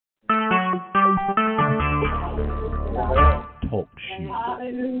Talk Show.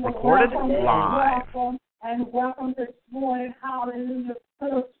 Hallelujah. Recorded live. Welcome this morning, hallelujah, to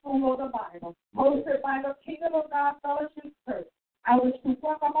the School of the Bible, hosted by the Kingdom of God Fellowship Church. I wish to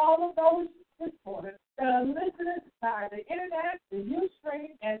welcome all of those this morning that are listening by the internet, the Ustream,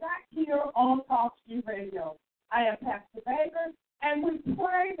 and right here on Talk Show Radio. I am Pastor Baker, and we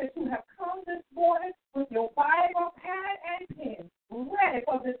pray that you have come this morning with your Bible, pad, and pen, ready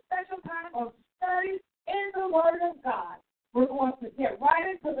for this special time of study in the Word of God. We're going to get right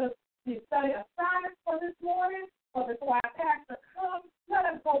into the study assignment for this morning. So before our pastor comes, let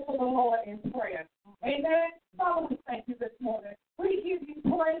us go to the Lord in prayer. Amen. Father, we thank you this morning. We give you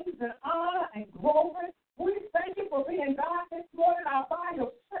praise and honor and glory. We thank you for being God this morning all by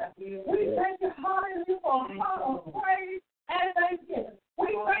yourself. We thank you, hallelujah, for a heart of praise and thanksgiving.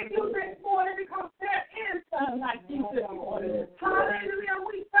 We thank you this morning because there is none like you this morning. Hallelujah.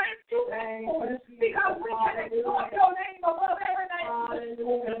 We thank you this morning because we can exalt your name above every name this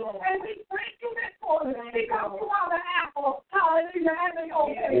morning. And we thank you this morning because you are the apple, hallelujah, and the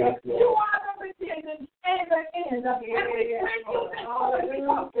omega. You are the beginning and the end. And we thank you this morning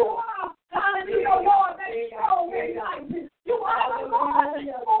because you are, hallelujah, Lord, that is strong and mighty. You are the Lord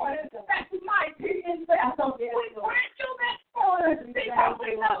this morning that's mighty in battle. We thank you this morning because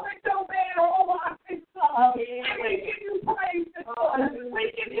we know that you're there over our six love. And we give you praise this morning.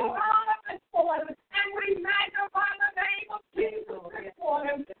 We give you honor this morning. And we magnify the name of Jesus this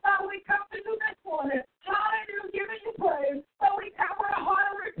morning. So we come to you this morning. Hallelujah, giving you praise. So we come with a heart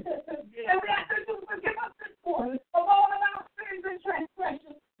of repentance. And we ask that you forgive us this morning of all of our sins and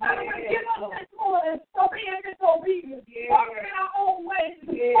transgressions. So forgive us this morning for being disobedient, walking in our own ways,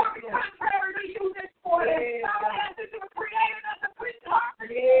 walking contrary to you this morning. So we ask that you create us a clean heart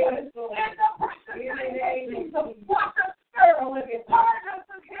this morning. And the precious name of Jesus, wash us thoroughly, purge us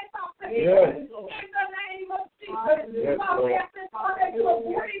against our sins. In the name of Jesus, Father, we ask this morning that you will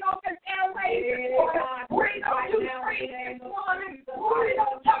breathe on this airway this morning. Breathe on you this morning. Breathe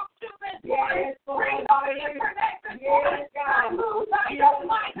on talk to this morning. Breathe on the internet this morning. God, move by your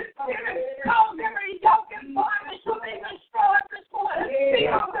might this morning. Cause every yoke and bondage to be destroyed this morning.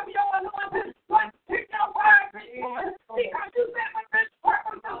 Because of your anointing, let's pick your word this morning. Because you said with this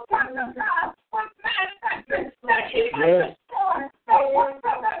purpose, those sons of God was manifested that he might destroy the works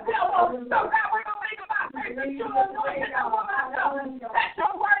of the devil. So now we're going to make about faith that you are doing it over my God. That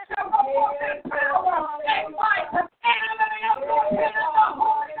your word shall go forth in power and might and living up your head of the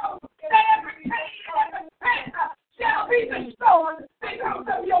Holy Ghost. That every cage and every panther shall be destroyed because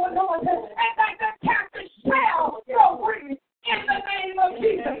of your anointing. And that the captive shall go free in the name of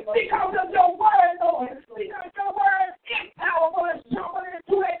Jesus because of your word, Lord. Because your word is powerful and stronger than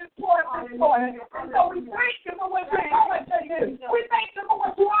two-edged sword this morning. And so we thank you for what you're going to do. We thank you for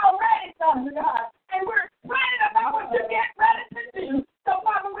what you already done, God. And we're excited about what you get ready to do. So,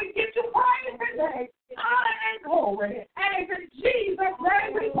 Father, we give you praise today, honor and glory. And it's in Jesus'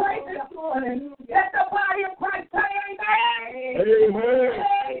 name we pray this morning. Let the body of Christ say amen. Amen.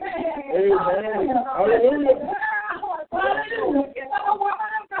 Amen. Hallelujah. Hallelujah. The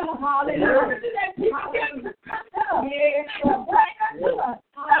woman of God. Hallelujah. That people get to come up. To bring us to us.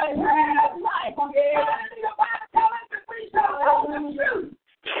 Hallelujah. Life. Hallelujah. Bible tells us that we shall know the truth.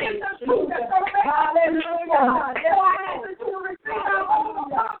 In the truth that's going to make us. Hallelujah. If I ask that you receive our own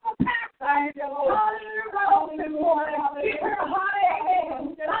gospel pastor. Hallelujah. Hallelujah.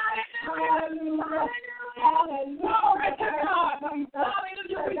 Hallelujah. Hallelujah. Glory to God. Hallelujah. We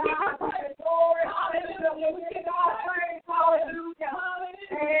give God praise. Glory. Hallelujah. We give God praise. Hallelujah.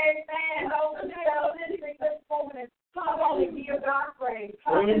 Amen. Hallelujah. Anything this morning. Hallelujah. Give God praise.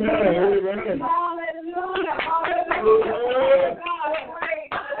 Amen. Amen. Hallelujah. Hallelujah. God praise.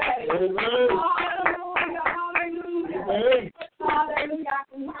 Hallelujah. Hallelujah. Hallelujah. I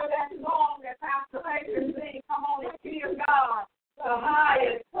can hear that song that Pastor Baker sings. Come on and give God the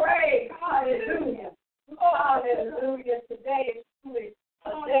highest praise. Hallelujah. Hallelujah. Today is truly a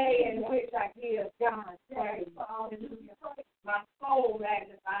day in which I give God praise. Hallelujah. My soul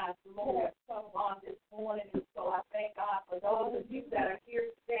magnifies the Lord on this morning. And so I thank God for those of you that are here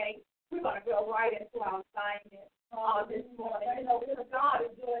today. We're going to go right into our assignment this morning. You know, because God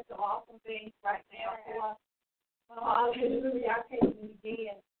is doing some awesome things right now for us. Hallelujah. I can't even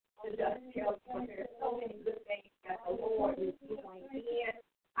begin to just tell you there's so many good things that the Lord is doing in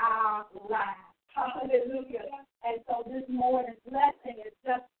our lives. Hallelujah. And so this morning's lesson is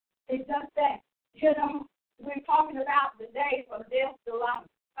just that. You know, we're talking about the day from death to life.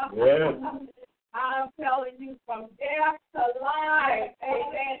 Yeah. I'm telling you, from death to life.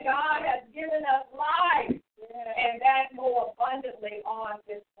 Amen. God has given us life. And that more abundantly on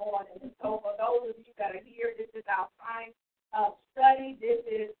this morning. And so for those of you that are here, this is our time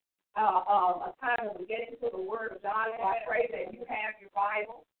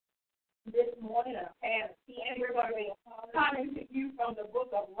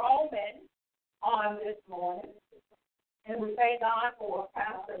on this morning. And we thank God for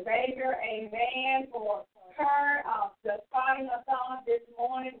Pastor Baker, amen, for her just starting us on this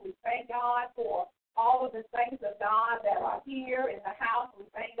morning. We thank God for all of the saints of God that are here in the house. We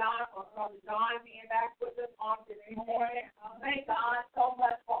thank God for Brother John being back with us on this morning. Thank God so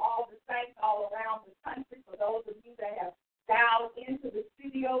much for all the saints all around the country, for those of you that have dialed into the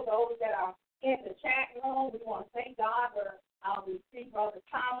studio, those that are in the chat room. We want to thank God for we see Brother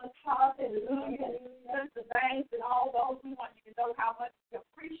Thomas, hallelujah, Sister Banks, and all those. We want you to know how much we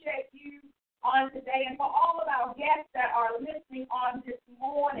appreciate you on today, and for all of our guests that are listening on this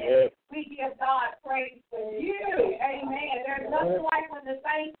morning. Yes. We give God praise for you. Amen. There's nothing like when the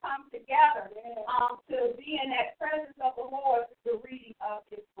saints come together to be in that presence of the Lord through the reading of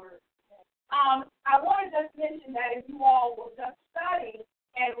His Word. I want to just mention that if you all will just study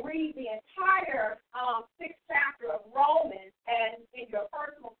and read the entire 6th chapter of Romans and in your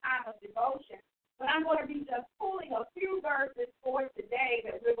personal time of devotion, but I'm going to be just pulling a few verses for today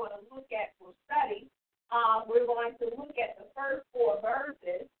that we're going to look at for study. We're going to look at the first 4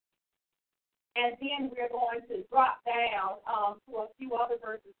 verses, and then we're going to drop down to a few other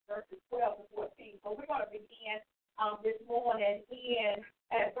verses, verses 12 to 14. So we're going to begin this morning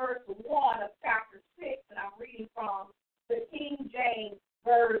at verse 1 of chapter 6, and I'm reading from the King James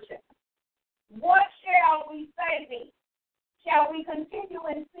Version. What shall we say then? Shall we continue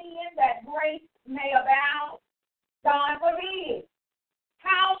in sin that grace may abound? God forbid.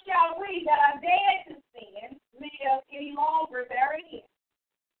 How shall we that are dead to sin live any longer therein?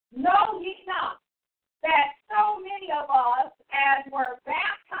 Know ye not that so many of us as were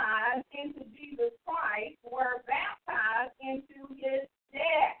baptized into Jesus Christ were baptized into his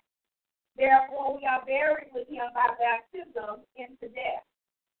death? Therefore we are buried with him by baptism into death,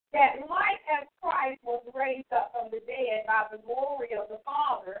 that like as Christ was raised up from the dead by the glory of the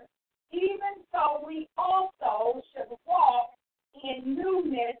Father, even so we also should walk in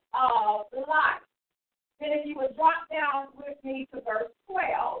newness of life. Then if you would drop down with me to verse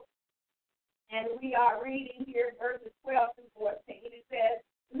 12, and we are reading here verses 12 to 14, it says,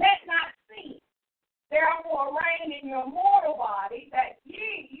 let not sin therefore reign in your mortal body, that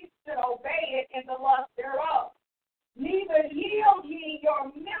ye should obey it in the lust thereof. Neither yield ye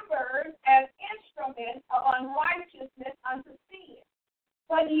your members as instruments of unrighteousness unto sin,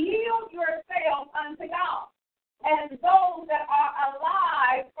 but yield yourselves unto God, as those that are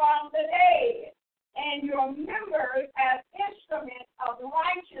alive from the dead, and your members as instruments of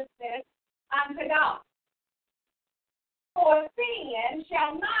righteousness unto God. For sin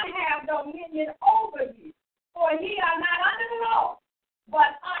shall not have dominion over you, for ye are not under the law,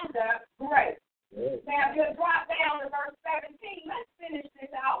 but under grace. Yes. Now, if you drop down to verse 17, let's finish this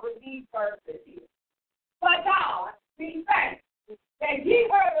out with these verses here. But God be thankful that ye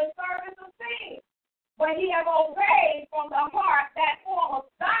were the servants of sin, but ye have obeyed from the heart that form of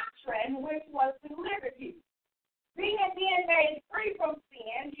doctrine which was delivered you. Being then made free from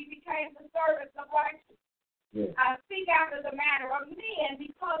sin, ye became the servants of righteousness. Yes. I speak after the manner of men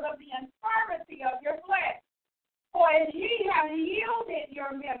because of the infirmity of your flesh. For as ye have yielded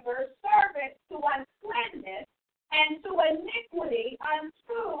your members servants to uncleanness, and to iniquity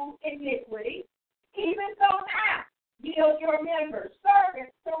unto iniquity, even so now yield your members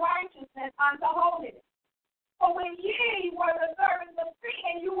servants to righteousness unto holiness. For when ye were the servants of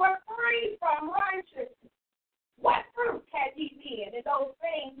sin, you were free from righteousness. What fruit had ye been in those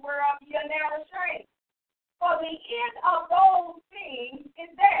things whereof ye are now ashamed? For the end of those things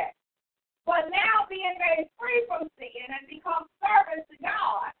is death. But now being made free from sin and become servants to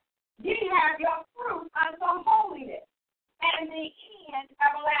God, ye have your fruit unto holiness, and the end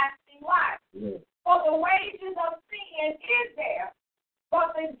everlasting life. Yes. For the wages of sin is death,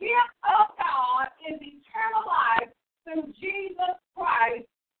 but the gift of God is eternal life through Jesus Christ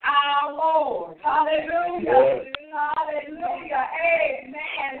our Lord. Hallelujah. Yes. Hallelujah.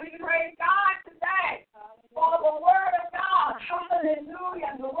 Amen. We praise God today for the word of God.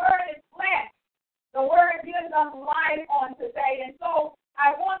 Hallelujah. The word is flesh. The word gives us life on today. And so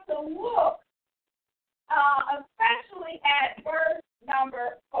I want to look especially at verse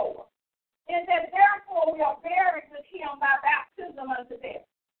number 4. It says, therefore we are buried with him by baptism unto death,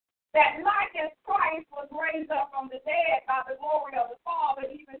 that like as Christ was raised up from the dead by the glory of the Father,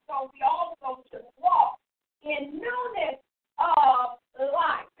 even so we also should walk in newness of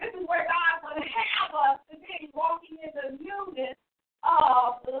life. This is where God would have us to be, walking in the newness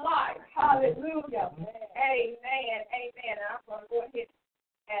of life. Hallelujah. Amen. Amen. And I'm going to go ahead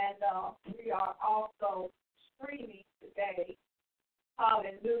and we are also streaming today.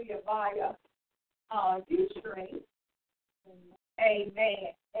 Hallelujah. Via Ustream.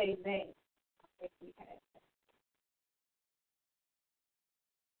 Amen. Amen. if we had.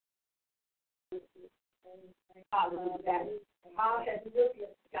 Hallelujah.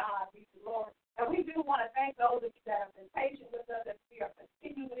 Hallelujah. God be the Lord. And we do want to thank those of you that have been patient with us, that we are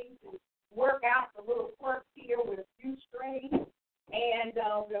continuing to work out the little quirks here with Ustream. And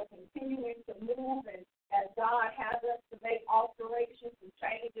we're continuing to move, and as God has us to make alterations and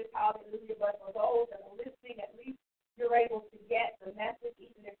changes, hallelujah. But for those that are listening, at least you're able to get the message,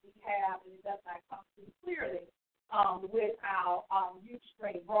 even if we have, and it does not come through clearly with our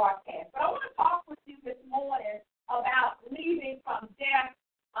Ustream broadcast. But I want to talk with you this morning about leading from death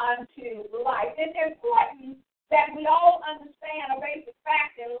unto life. It's important that we all understand a basic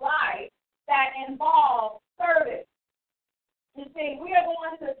fact in life that involves service. You see, we are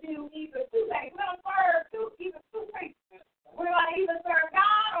going to do either two things. We're going to serve either two things. We're going to either serve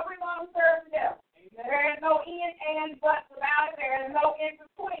God or we're going to serve the devil. There is no in and buts about it. There is no in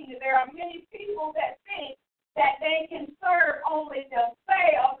between. There are many people that think that they can serve only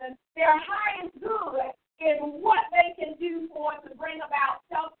themselves, and their highest good is what they can do to bring about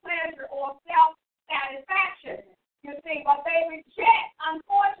self-pleasure or self-satisfaction. You see, but they reject,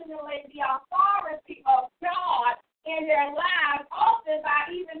 unfortunately, the authority of God in their lives, often by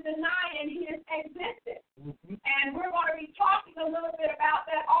even denying his existence. Mm-hmm. And we're going to be talking a little bit about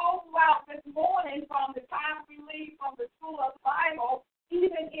that all throughout this morning, from the time we leave from the School of the Bible,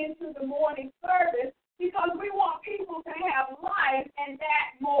 even into the morning service, because we want people to have life and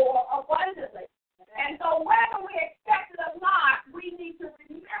that more abundantly. And so whether we accept it or not, we need to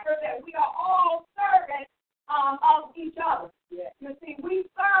remember that we are all servants of each other. Yeah. You see, we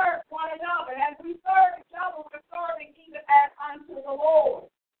serve one another. As we serve each other, we're serving even as unto the Lord.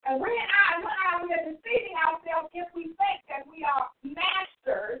 And we are deceiving ourselves if we think that we are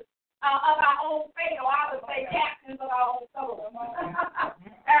masters of our own fate, or I would say captains of our own soul.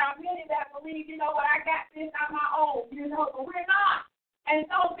 There are many that believe, you know what, I got this on my own, but we're not. And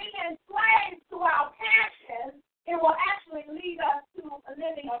so being slaves to our passions, it will actually lead us to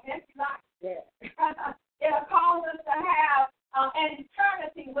living a empty life. Yeah. It'll cause us to have an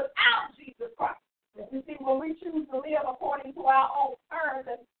eternity without Jesus Christ. You see, when we choose to live according to our own terms,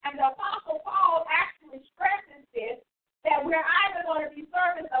 and the Apostle Paul actually stresses this, that we're either going to be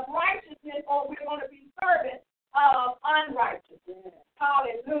servants of righteousness or we're going to be servants of unrighteousness.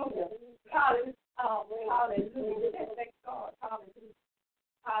 Hallelujah. Hallelujah. Hallelujah. Thank God. Hallelujah.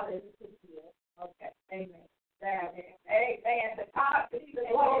 Hallelujah. Okay. Amen. Amen. The God be the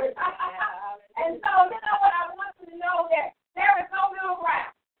glory. And so, you know what, I want you to know that there is no middle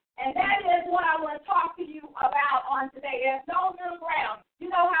ground. And that is what I want to talk to you about on today. There's no middle ground. You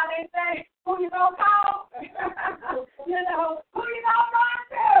know how they say, who you gonna call? Who you gonna run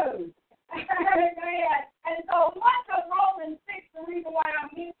to? Amen. And so much of Romans 6, the reason why I'm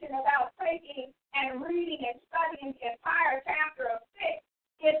mentioning about taking and reading and studying the entire chapter of 6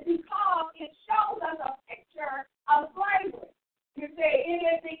 is because it shows us a picture of slavery. You see, it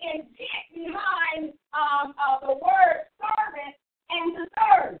is the intent behind the word servant and to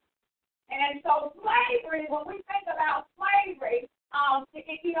serve. And so slavery, when we think about slavery,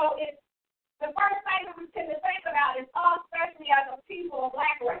 it's the first thing that we tend to think about is us, especially as a people of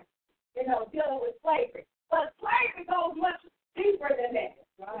black race, dealing with slavery. But slavery goes much deeper than that.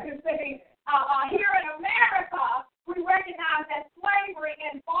 Right. You see, here in America, we recognize that slavery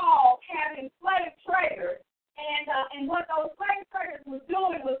involved having slave traders. And what those slave traders were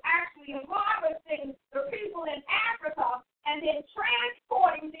doing was actually harvesting the people in Africa and then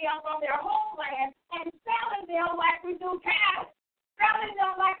transporting them from their homeland and selling them like we do cattle, selling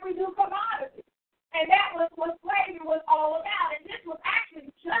them like we do commodities. And that was what slavery was all about. And this was actually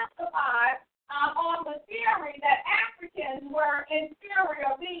justified on the theory that Africans were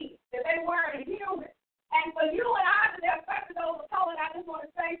inferior beings, that they weren't human. And for you and I, especially those of color, I just want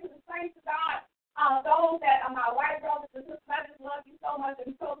to say to the saints of God, those that are my white brothers and sisters, I just love you so much.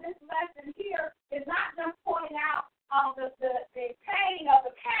 And so this lesson here is not just pointing out the pain of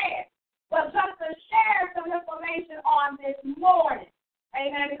the past, but just to share some information on this morning.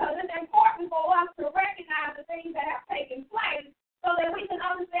 Amen. Because it's important for us to recognize the things that have taken place so that we can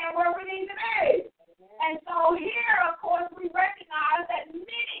understand where we need to be. And so here, of course, we recognize that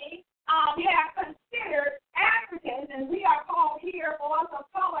many have considered Africans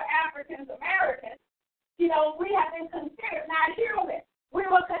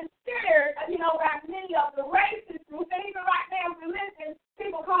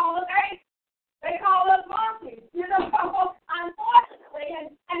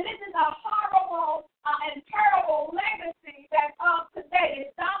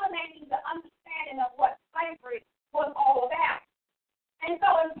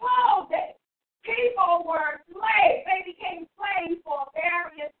were slaves. They became slaves for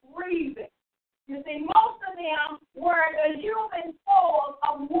various reasons. You see, most of them were the human form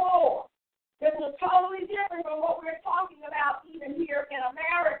of war. This was totally different from what we're talking about even here in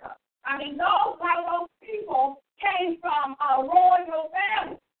America. I mean, a lot of those people came from a royal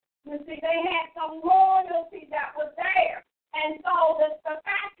family. You see, they had some royalty that was there. And so the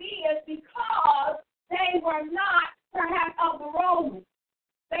fact is, because they were not perhaps of the Romans,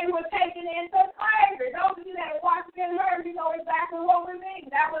 they were taken into slavery. Those of you that have watched Ben-Hur, you know exactly what we mean.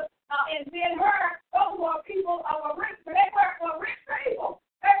 That was in Ben-Hur, those were people of a rich, they were rich people.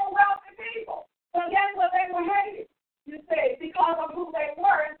 They were wealthy people. So guess what? They were hated, you see, because of who they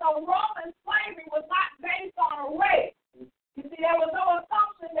were. And so Roman slavery was not based on a race. You see, there was no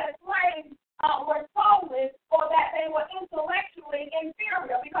assumption that slaves were soulless or that they were intellectually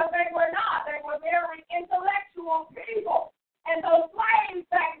inferior, because they were not. They were very intellectual people. And so slaves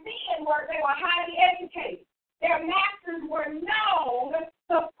back then they were highly educated. Their masters were known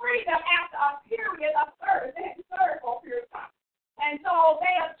to free them after a period of service. They had to serve for a period of time. And so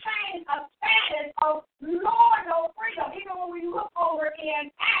they obtained a status of loyal freedom. Even when we look over in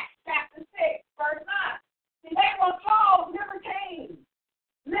Acts chapter 6, verse 9, they were called libertines.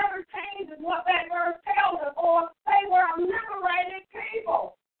 Libertines is what that verse tells us, or they were a liberated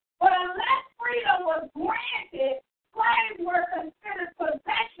people. But unless freedom was granted, slaves were considered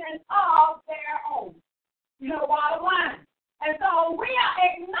possession of their own. You know, bottom line. And so we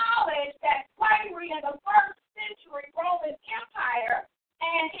acknowledge that slavery in the first century Roman Empire,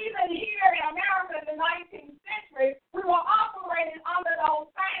 and even here in America in the 19th century, we were operating under those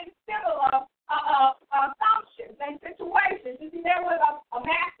same similar assumptions and situations. You see, there was a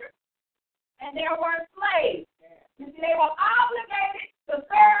master, and there were slaves. You see, they were obligated to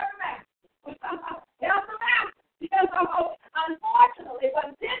serve the master. There's the master. Unfortunately,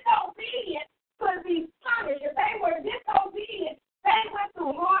 but disobedience could be punished. If they were disobedient, they went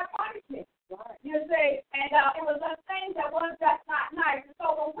through hard punishment. You see, and it was a thing that was just not nice. And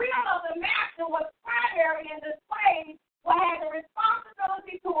so the will of the master was primary, and the slaves had the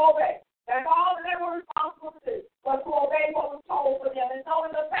responsibility to obey. That's all that they were responsible to do, was to obey what was told for them. And so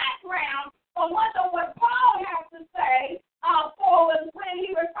in the background, so much of what Paul has to say was when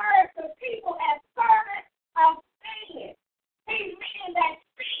he refers to people as servants of sin. He's meaning that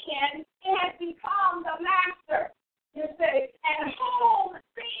sin has become the master, you see, and whom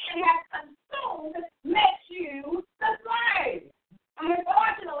sin has consumed makes you the slave.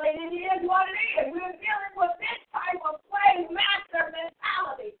 Unfortunately, it is what it is. We're dealing with this type of slave-master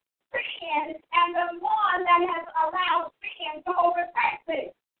mentality. Sin, and the one that has allowed sin to overtake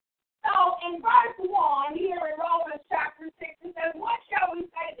things. So in verse 1 here in Romans chapter 6, it says, what shall we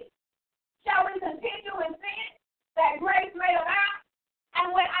say? Shall we continue in sin that grace may abound?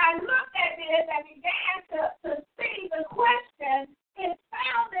 And when I looked at this and began to see the question, it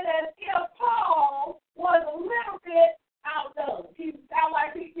sounded as if Paul was a little bit outdone. He sounded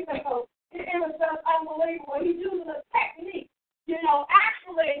like it was just unbelievable. He's using a technique,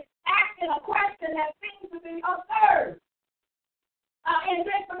 actually asking a question that seems to be absurd. In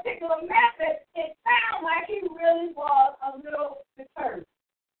this particular method, it sounds like he really was a little disturbed.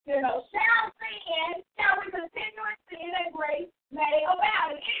 Shall we continue in sin that grace may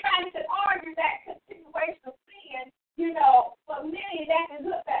abound? And anybody could argue that continuation of sin, for many that is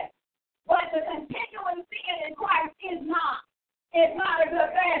a good thing. But the continuing sin in Christ is not a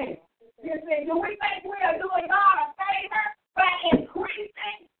good thing. You see, do we think we are doing God a favor by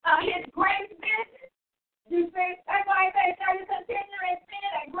increasing his grace business? You see, that's why I say, shall you continue in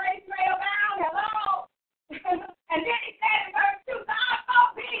sin and grace may abound? Hello? And then he said in verse 2, God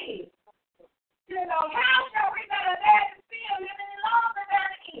forbid. How shall we that are there to sin live any longer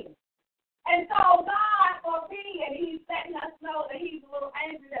therein? And so God forbid, he's letting us know that he's a little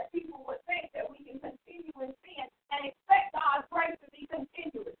angry that people would think that we can continue in sin and expect God's grace to be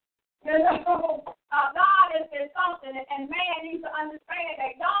continuous. God is something, and man needs to understand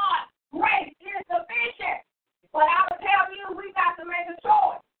that God's grace is sufficient. But I would tell you, we got to make a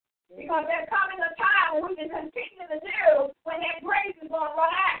choice, because there's coming a time when we can continue to do when that grace is going to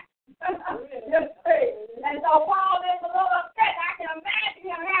run out. And so Paul is a little upset. I can imagine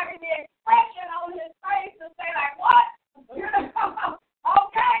him having the expression on his face to say, like, what?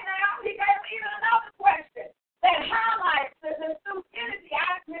 Okay, now he gave me even another question that highlights the stupidity.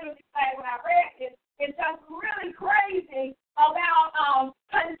 I literally say when I read this, it's just really crazy about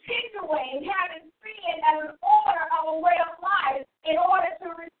continuing having sin as an order of a way of life in order to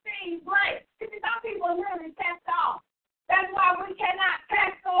receive grace. See, some people really test off. That's why we cannot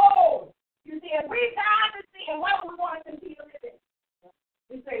test the Lord. You see, if we die to sin, what do we want to continue living?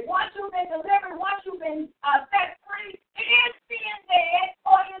 We say, once you've been been delivered, once you've been set free, is sin dead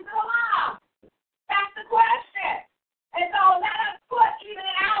or is it alive? That's the question. And so let us put, even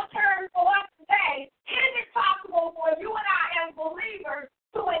in our terms for us today, is it possible for you and I as believers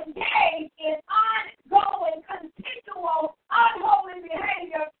to engage in ongoing, continual, unholy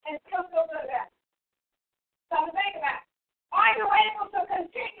behavior and still feel good about it? So think about it. Are you able to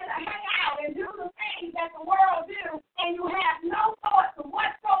continue to hang out and do the things that the world do, and you have no thoughts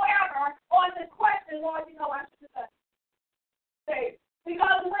whatsoever on the question, Lord, I should have done? See,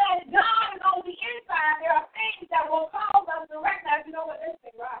 because when God is on the inside, there are things that will cause us to recognize, what this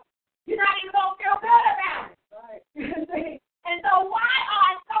thing, right? You're not even going to feel good about it. Right. See? And so why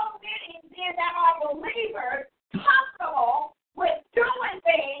are so many then that are believers comfortable with doing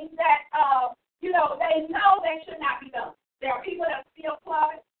things that, they know they should not be done? There are people that are still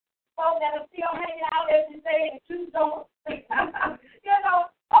clubbing, folks that are still hanging out, as you say, and choose don't.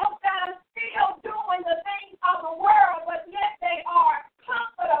 Folks that are still doing the things of the world, but yet they are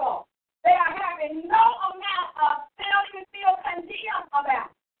comfortable. They are having no amount of, they don't even feel condemned about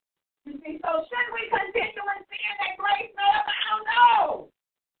it. You see, so should we continue in sin that grace may abound? I don't know.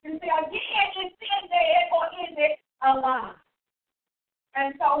 You see, again, is sin dead or is it alive?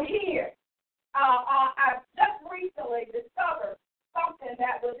 And so here, I just recently discovered something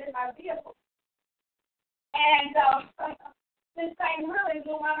that was in my vehicle. And this thing really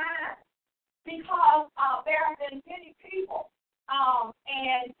blew my mind because there have been many people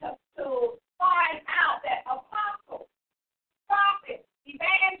and to find out that apostles, prophets,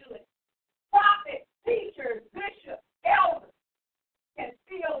 evangelists, prophets, teachers, bishops, elders can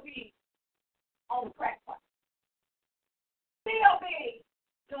still be on the crack pipe, still be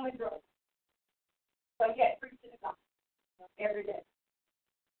doing drugs, but yet preaching the gospel every day.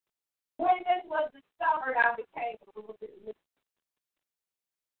 When this was discovered, I became a little bit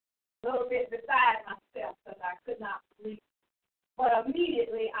beside myself because I could not believe it. But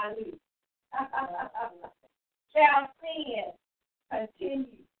immediately I knew. Shall sin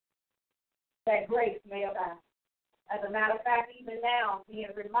continue that grace may abound? As a matter of fact, even now,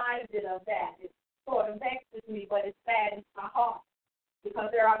 being reminded of that, it sort of vexes me, but it saddens my heart. Because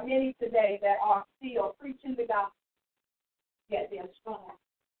there are many today that are still preaching the gospel, yet they're strong.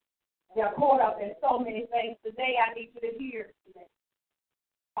 They're caught up in so many things. Today, I need you to hear today.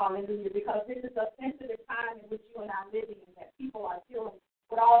 Hallelujah. Because this is a sensitive time in which you and I are living in, that people are dealing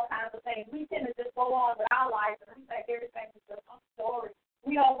with all kinds of things. We tend to just go on with our lives and we think everything is just a story.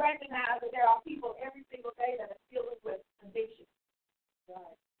 We don't recognize that there are people every single day that are dealing with addiction.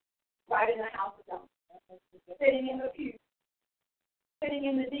 Right in the house of God. Sitting in the pew. Sitting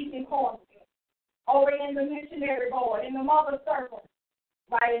in the deacon corner. Over in the missionary board. In the mother circle.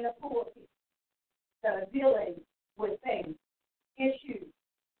 Right in the pulpit. That are dealing with things. Issues.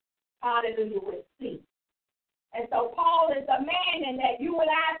 Hallelujah, with sin. And so Paul is demanding that you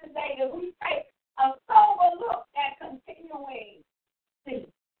and I today, that we take a sober look at continuing sin.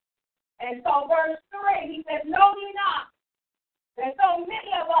 And so verse 3, he says, know ye not that so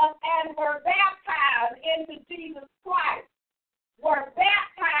many of us as were baptized into Jesus Christ were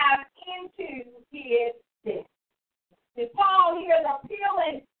baptized into his death. And Paul here is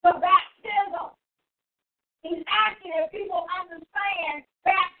appealing to baptism. He's asking if people understand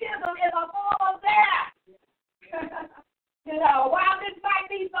baptism is a form of death. While this might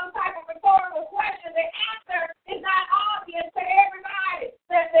be some type of rhetorical question, the answer is not obvious to everybody.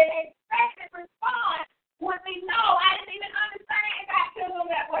 That the expected response would be, no, I didn't even understand baptism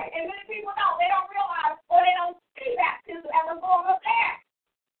that way. And many people don't. They don't realize or they don't see baptism as a form of death.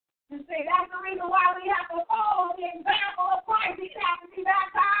 You see, that's the reason why we have to follow the example of Christ. He has to be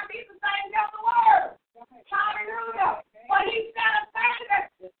baptized. He's the same as the Word. Hallelujah. But he set a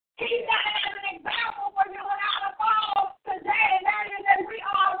standard. He set it as an example for you and I to follow today. And that is that we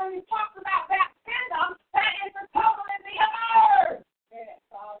already talked about baptism. That is to totally be immersed.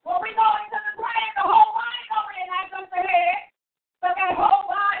 When we go into the grave, the whole body goes in, not just the head, but that whole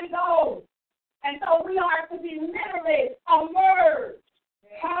body goes. And so we are to be literally immersed.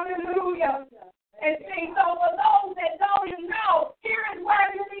 Hallelujah. And see, so for those that don't even know, here is where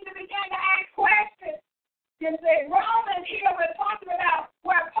you need to begin to ask questions. You see, Romans here we're talking about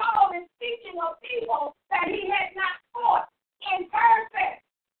where Paul is teaching of people that he had not taught in person.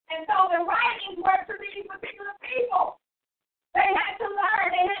 And so the writings were to these particular people. They had to learn,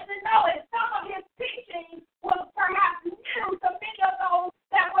 they had to know, and some of his teaching was perhaps new to many of those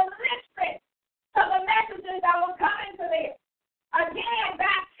that were listening to the messages that were coming to them. Again,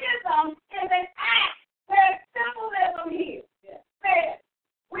 baptism is an act. There's symbolism here.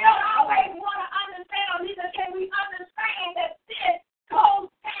 We don't always want to understand, or neither can we understand that this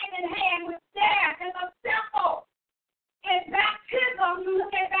goes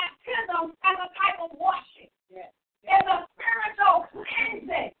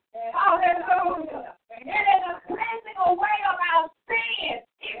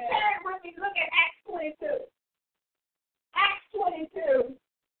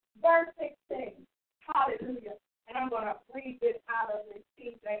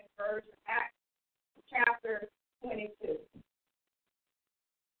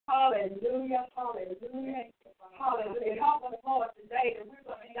Hallelujah, hallelujah, hallelujah. Help us, Lord, today that we're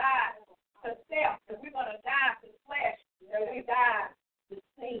going to die to self, that we're going to die to flesh, that we die to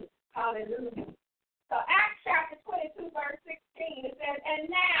sin. Hallelujah. So Acts chapter 22, verse 16, it says, and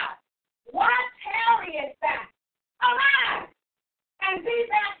now, why tarriest thou? Arise, and be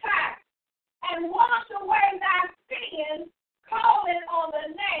baptized, and wash away thy sins, calling on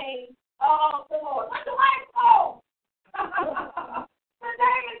the name of the Lord. What's the wait for?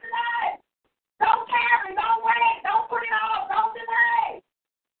 Today is the day. Don't tarry, don't wait, don't put it off, don't delay.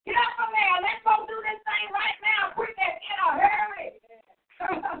 Get up from there. Let's go do this thing right now. Quick and in a hurry.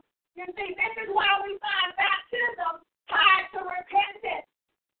 You see, this is why we find baptism tied to repentance.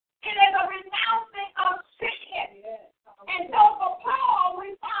 It is a renouncing of sin. And so for Paul,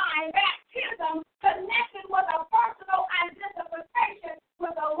 we find baptism connected with a personal identification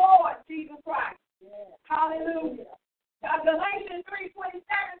with the Lord Jesus Christ. Hallelujah. Galatians 3:27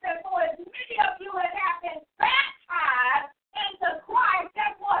 says, for as many of you as have been baptized into Christ,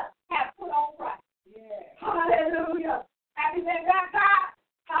 guess what? Have put on Christ. Hallelujah. Have you been baptized?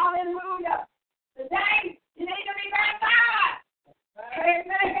 Hallelujah. Today, you need to be baptized.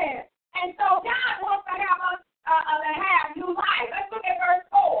 Amen. And so God wants to have us have new life. Let's look at verse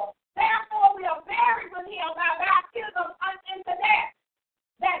 4. Therefore, we are buried with him by baptism unto death,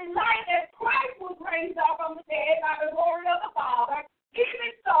 that life as Christ was raised up from the dead by the glory of the Father, even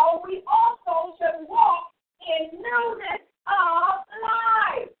so we also should walk in newness of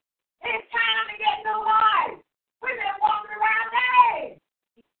life. It's time to get new life. We've been walking around days.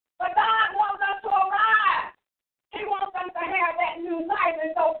 But God wants us to arrive. He wants us to have that new life.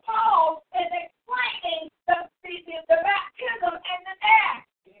 And so Paul is explaining the baptism and the death.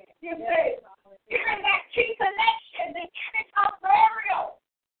 You see, giving that key connection, the image of burial.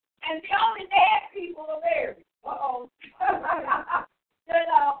 And the only dead people are buried. Uh-oh.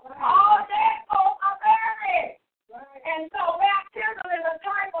 All dead folk are buried. And so baptism is a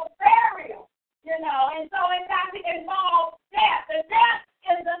type of burial, and so it has to involve death. The death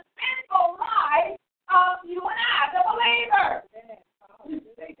is the sinful life of you and I, the believer.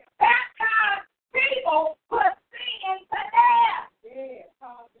 Baptized people put sin to death.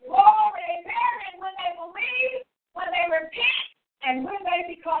 Glory, they bury when they believe, when they repent, and when they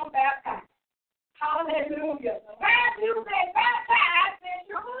become baptized. Hallelujah. Have you been baptized since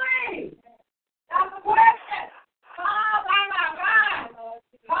you believe? That's the question. Oh, my God.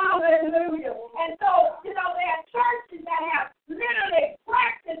 Hallelujah. And so, there are churches that have literally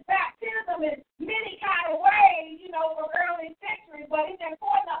practiced baptism in many kind of ways, for early centuries, but it's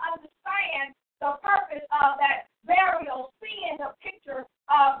important to understand the purpose of that burial, seeing the picture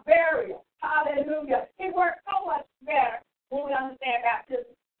of burial. Hallelujah. It works so much better when we understand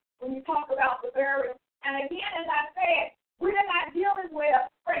baptism, when you talk about the burial. And again, as I said, we're not dealing with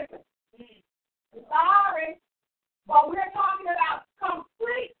sprinkling. Sorry, but we're talking about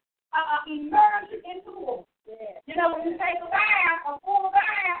complete immersion into water. When you take a bath, a full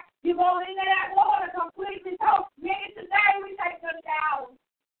bath, you go into that water completely soaked. Maybe today we take a shower.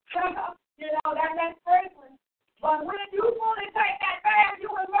 That's sprinkling. But when you fully take that bath, you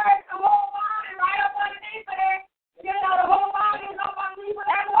immerse the whole body right up underneath it. The whole body is up underneath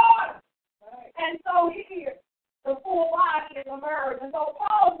that water. And so here, the full body is immersed. And so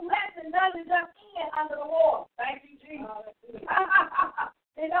Paul's lesson doesn't just end under the water. Thank you, Jesus.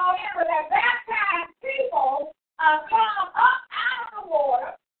 That baptized people come up out of the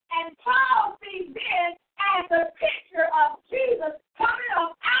water, and Paul sees this as the picture of Jesus coming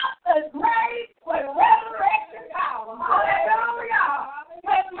up out the grave with resurrection power. Hallelujah.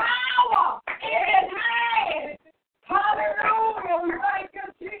 With power in his hand. Hallelujah. We thank you,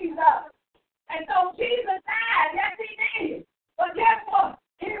 Jesus. And so Jesus died. Yes, he did. But guess what?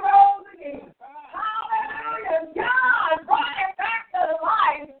 He rose again. Hallelujah. God brought him back to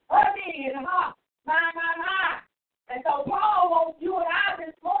life again. My. And so Paul wants you and I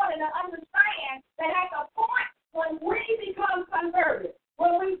this morning to understand that at the point when we become converted,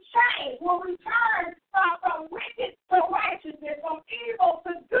 when we change, when we turn from wicked to righteousness, from evil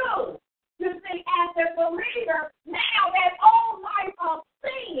to good, you see, as a believer, now that old life of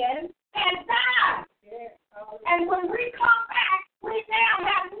sin has died. And when we come back, we now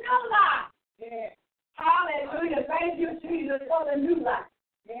have new life. Hallelujah. Thank you, Jesus, for the new life.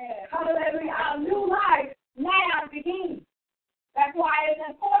 Hallelujah. Our new life now begins. That's why it's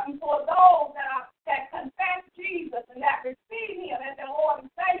important for those that confess Jesus and that receive him as their Lord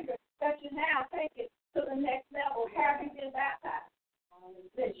and Savior, that you now take it to the next level. Have you been baptized?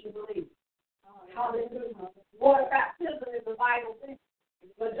 Since you believe. Hallelujah. Water baptism is a vital thing.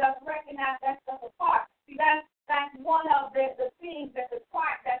 But just recognize that stuff apart. See, that's one of the things that the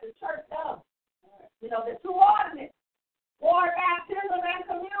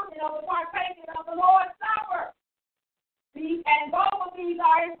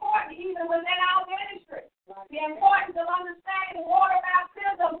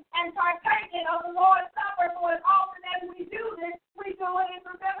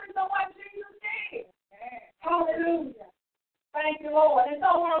you, Lord. And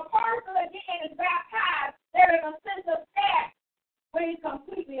so when a person again is baptized, there is a sense of death when he's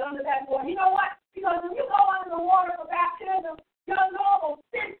completely under that water. You know what? Because when you go under the water for baptism, your normal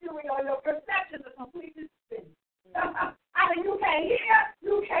sensory or your perceptions are completely suspended. I mean, you can't hear,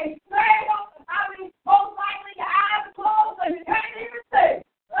 you can't smell. I mean, most likely your eyes are closed and you can't even see.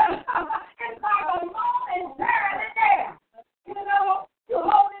 It's like a moment there. You know, you're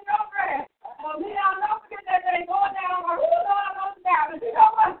holding your breath. Don't forget that they going down. Or, Lord, I'm down. But you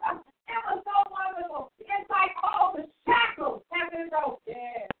know what? It was so wonderful. It's like all the shackles have been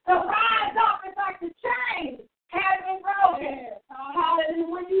broken. The rise up is like the chains have been broken. Hallelujah.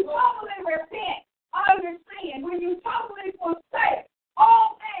 When you totally repent of your sin, when you totally forsake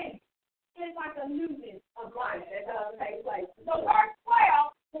all things, it's like a newness of life that does take place. So verse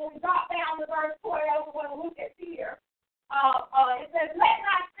 12, when we drop down to verse 12, we're going to look at here. It says, let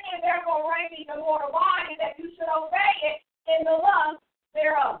not sin therefore reign in your mortal body, that you should obey it in the lust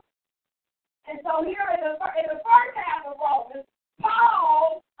thereof. And so here in the first half of Romans,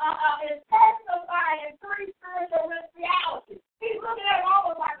 Paul is personifying three spiritual realities. He's looking at it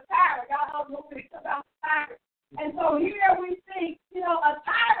almost like a tyrant. Y'all know the movie about the tyrant. And so here we see, a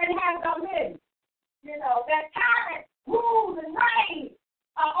tyrant has dominion. That tyrant rules and reigns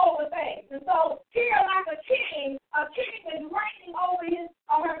over things. And so here, like a king is reigning over his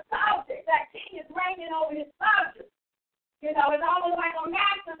or her subject. That king is reigning over his subject. It's almost like a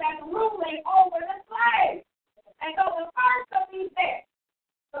master that's ruling over the slave. And so the first of these deaths,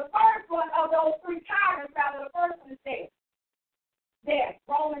 the first one of those three tyrants, rather, the first one is death. Death.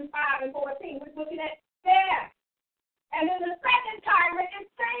 Romans 5 and 14. We're looking at death. And then the second tyrant is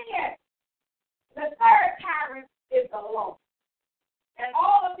sin. The third tyrant is the law. And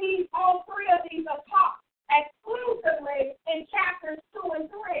all three of these are taught exclusively in chapters 2 and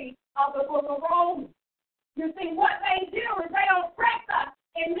 3 of the book of Romans. You see, what they do is they oppress us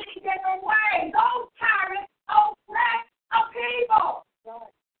in many different ways. Those tyrants oppress a people.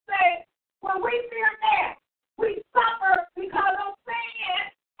 Say, when we fear death, we suffer because of sin,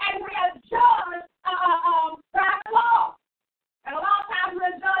 and we are judged by the law. And a lot of times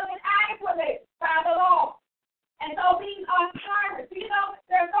we're judged inadequately by the law. And so these are tyrants.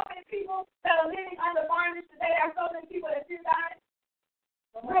 There are so many people that are living under bondage today. There are so many people that fear God.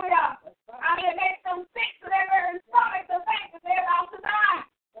 Really are. It makes them sick to their very stomach to think that they're about to die.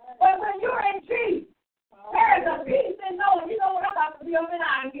 But when you're in Jesus, there is a peace in knowing, what I'm about to be over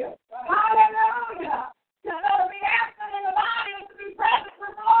out here. Hallelujah. To be absent in the body is to be present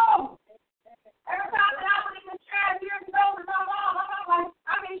with the Lord. Every time that I was in the chair years ago with my mom,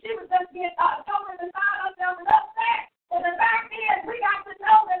 she was just getting totally beside herself and upset. But the fact is, we got to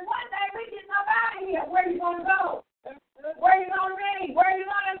know that one day we get up out of here. Where are you going to go? Where are you going to be? Where are you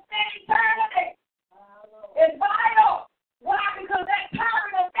going to spend eternity? It's vital. Why? Because that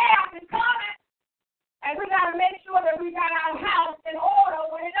tyrant of death is coming. And we got to make sure that we got our house in order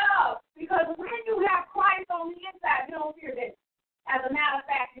when it does. Because when you have Christ on the inside, you don't fear this. As a matter of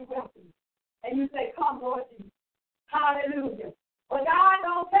fact, you welcome. And you say, come, Lord Jesus. Hallelujah. But God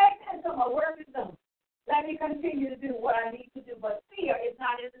don't take this until my work is done. Let me continue to do what I need to do. But fear is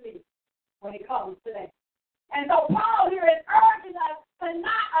not in me when it comes to that. And so Paul here is urging us to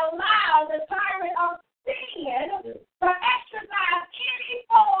not allow the tyrant of sin to exercise any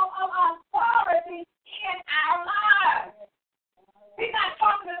form of authority in our lives. He's not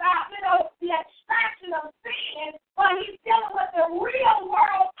talking about, the abstraction of sin, but he's dealing with the real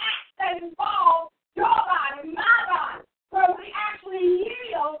world acts that involve your body, my body, where we actually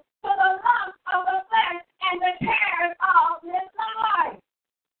yield to the lust of the flesh and the cares of this life.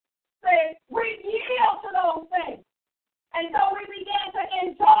 See, we yield to those things. And so we begin to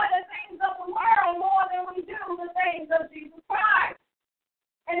enjoy the things of the world more than we do the things of Jesus Christ.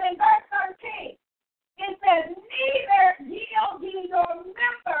 And in verse 13, it says, neither yield ye your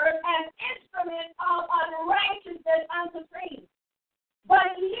members as instruments of unrighteousness unto sin, but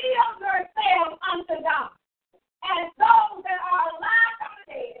yield yourselves unto God, as those that are alive from the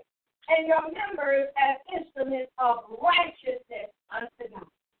dead, and your members as instruments of righteousness unto God.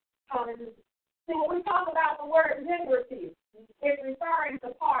 Hallelujah. See, when we talk about the word members here, it's referring to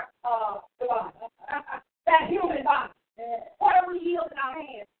parts of the body, that human body. What are we yielding our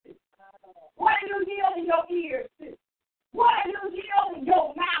hands to? What are you yielding your ears to? What are you yielding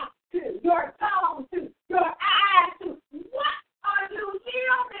your mouth to, your tongue to, your eyes to? What are you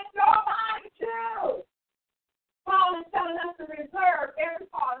yielding your body to? Paul is telling us to reserve every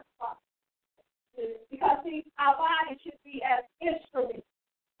part of the body. Because, see, our body should be as instruments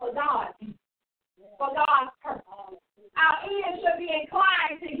for God, for God's purpose. Our ears should be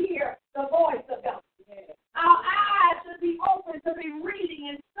inclined to hear the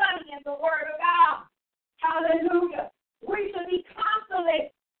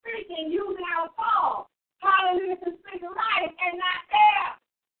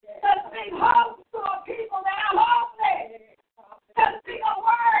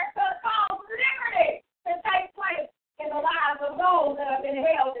been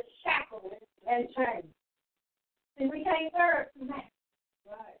held and shackled and chained. See, we can't serve tonight.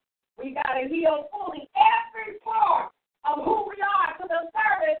 Right. We got to heal fully every part of who we are to the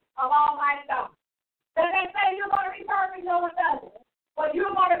service of Almighty God. They say you're going to be perfect, no one doesn't. But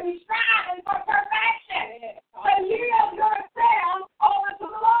you're going to be striving for perfection. So yield yourself over to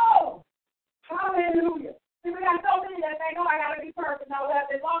the Lord. Hallelujah. See, we got so many that say, no, I got to be perfect. No,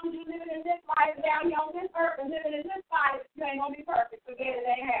 as long as you're living in this life, down here on this earth and living in this life, you ain't going to be perfect. Forget it,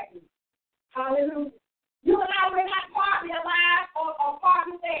 ain't happening. Hallelujah. You and I, we're not partly alive or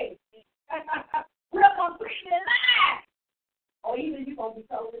partly dead. We're completely alive. Or either you're going to be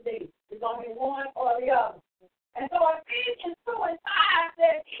totally dead. It's going to be one or the other. And so Ephesians 2:5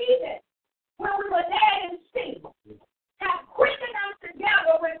 says, even when we were dead in sin, have quickened us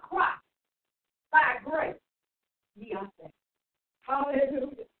together with Christ by grace. Ye are saved.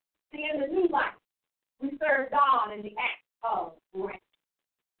 Hallelujah. See, in the new life, we serve God in the act of grace.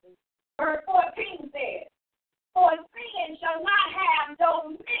 Verse 14 says, for sin shall not have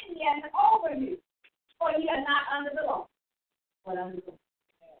dominion over you, for ye are not under the law, but under the law.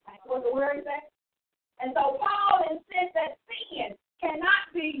 That's what the word says. And so Paul insists that sin cannot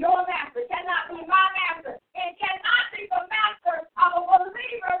be your master, cannot be my master. It cannot be the master of a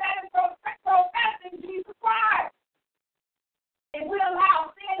believer that is professing Jesus Christ. If we allow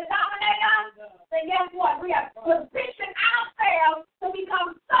sin to dominate us, then guess what? We have positioned ourselves to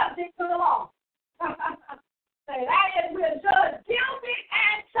become subject to the law. So that is, we're judged guilty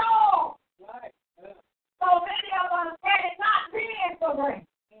and sure. Right. So many of us had it not been for grace.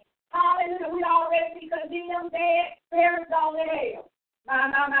 Hallelujah. We already be condemned, dead, buried, gone to hell.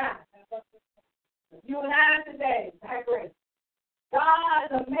 My. You and I today, that grace.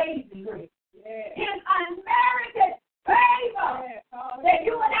 God's amazing grace. Yeah. His unmerited favor that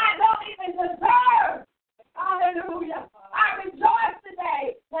you and I don't even deserve. Hallelujah. I rejoice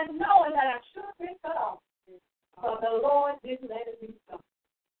today when knowing that I should have been cut off. But the Lord didn't let it be so.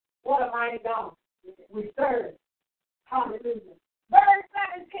 What a mighty God we serve. Hallelujah. Verse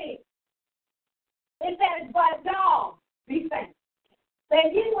 17. It says, but God be thankful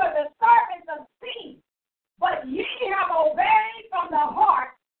that ye were the servants of sin, but ye have obeyed from the heart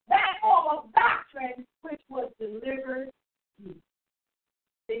that form of doctrine which was delivered to you.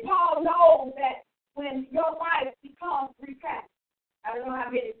 See, Paul knows that when your life becomes repetitive, I don't know how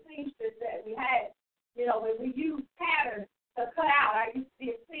many seamsters that we had, when we use patterns to cut out. I used to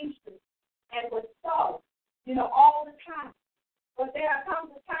be a seamstress and would sew, all the time. But there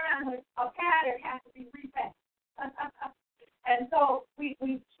comes a time when a pattern has to be repacked. And so we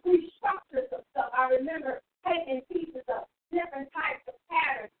structure some stuff. I remember taking pieces of different types of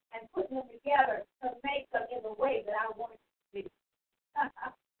patterns and putting them together to make them in the way that I wanted to be.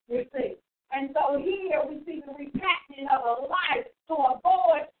 You see. And so here we see the repacking of a life to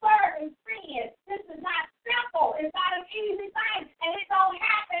avoid serving sin. This is not simple. It's not an easy thing. And it don't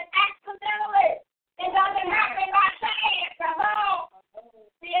happen accidentally. It doesn't happen by chance. Hello.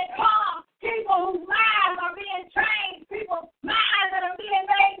 It comes people whose lives are being changed, people's minds that are being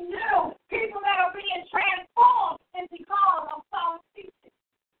made new, people that are being transformed, and because of some teaching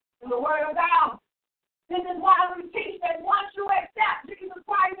in the Word of God. This is why we teach that once you accept Jesus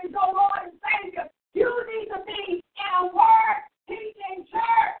Christ as your Lord and Savior, you need to be in a Word teaching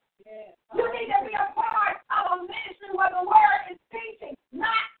church. Yeah. You need to be a part of a ministry where the Word is teaching,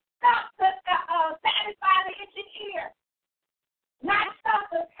 not stuff to satisfy the itching ear. Not stuff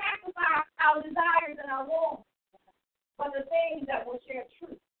to pacify our desires and our wants, but the things that will share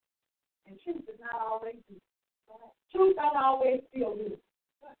truth. And truth is not always good. Truth don't always feel good,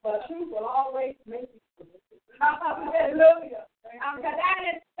 but truth will always make you feel good. Hallelujah.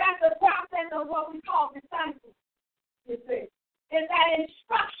 That's the process of what we call disciples. You see, it's that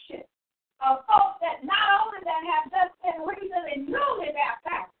instruction of folks that not only that have just been recently newly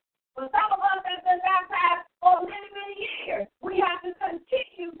baptized, but some of us have been baptized for many, many years. We have to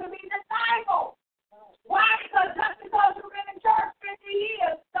continue to be disciples. Why? Because just because you've been in church 50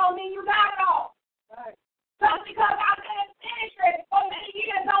 years don't mean you got it all. Right. Just because I've been in ministry for many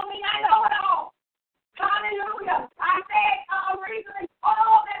years don't mean I know it all. Hallelujah. I said recently,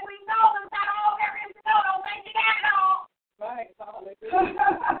 all that we know is not all there is to know. Don't think you got it all. Right.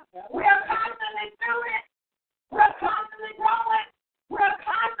 We are constantly students. We're constantly growing. We're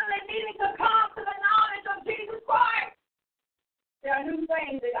constantly needing to come to the knowledge of Jesus Christ. There are new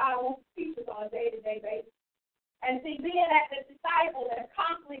things that God wants to teach us on a day-to-day basis. And see, being as a disciple and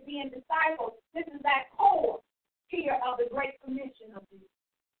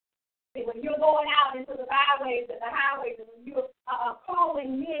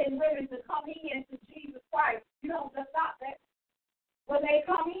they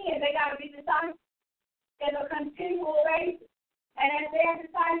come in, they got to be discipled in a continual basis. And as they're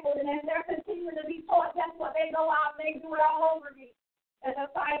discipled and as they're continuing to be taught, that's what they go out and they do it all over again as a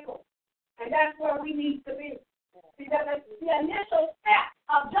cycle. And that's where we need to be. Because the initial step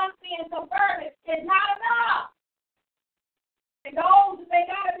of just being converted is not enough. And those, they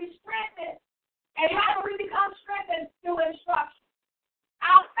got to be strengthened. And how do we become strengthened? Through instruction.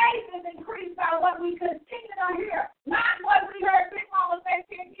 Our faith is increased by what we continue to hear, not what we heard Big Mama say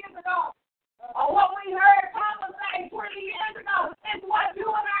 10 years ago, or what we heard Papa say 20 years ago. It's what you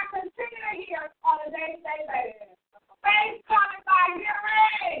and I continue to hear on a day-to-day basis. Faith coming by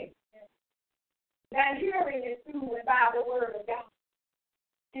hearing. That hearing is through and by the word of God.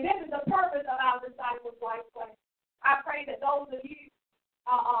 And this is the purpose of our Disciples Life Place. I pray that those of you,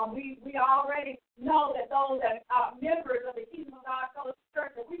 we already know that those that are members of the Kingdom of God Fellowship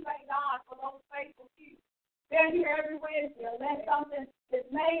Church, that we thank God for those faithful few. They're here every Wednesday unless something is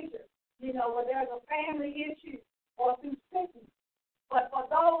major, where there's a family issue or through sickness. But for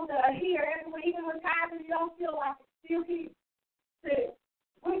those that are here every week, even when times you don't feel like it's still here, see,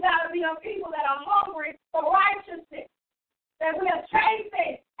 we got to be a people that are hungry for righteousness, that we are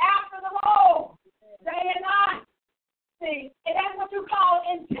chasing after the Lord day and night. See, and that's what you call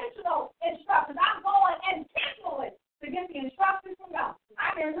intentional instructions. I'm going intentionally to get the instructions from God.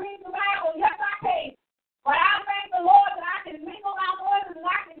 I can read the Bible, yes, I can. But I thank the Lord that I can mingle my voices and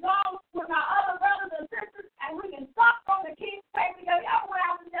I can go with my other brothers and sisters and we can suck from the King's table because everywhere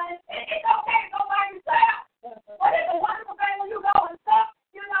else is done. It's okay to go by yourself. But it's a wonderful thing when you go and suck,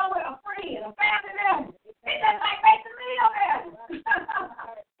 with a friend, a family member. It's just like making a meal there.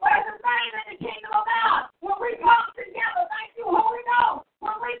 But it's the same in the kingdom of God. When we come together, thank you, Holy Ghost.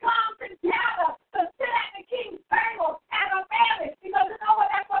 When we come together to sit at the King's table as a family, because you know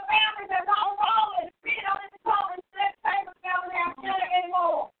what? That's what families are all wrong. We don't need to come and sit at the table together and have dinner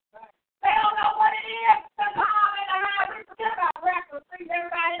anymore. They don't know what it is to come in the house. We forget about breakfast. Leave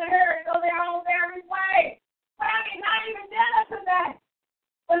everybody in a hurry and go their own various way. But I mean, not even dinner today.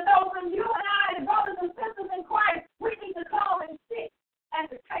 But so when you and I, the brothers and sisters in Christ, we need to come and sit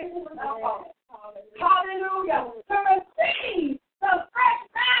at the table with our Father. Hallelujah. To receive the fresh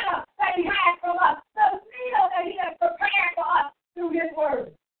manna that He has from us, the meal that He has prepared for us through His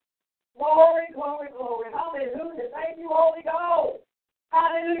word. Glory, glory, glory. Hallelujah. Thank you, Holy Ghost.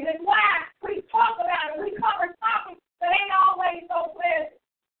 Hallelujah. That's why we talk about it. We cover topics that ain't always so pleasant.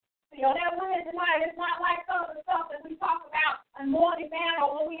 See, on that Wednesday night, it's not like some of the stuff that we talk about in morning manner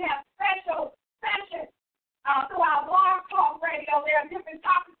when we have special sessions through our blog talk radio. There are different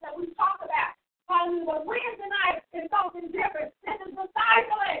topics that we talk about. But Wednesday night is something different. This is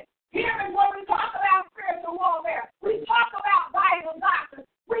discipling. Here is where we talk about spiritual warfare. We talk about Bible doctrine.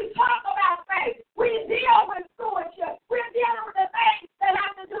 We talk about faith. We deal with stewardship. We're dealing with the things that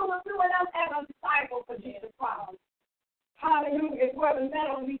have to do with doing us as a disciple for Jesus Christ. Hallelujah. It's where the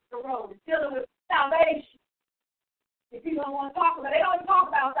metal meets the road. It's dealing with salvation. If you don't want to talk about it, they don't talk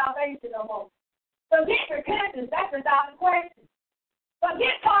about salvation no more. Forget repentance. That's without the question.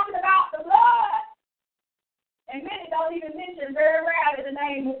 Forget talking about the blood. And many don't even mention very rarely the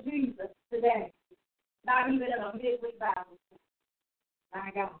name of Jesus today. Not even in a midweek Bible. My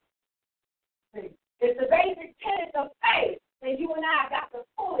God. See, it's the basic tenets of faith that you and I got to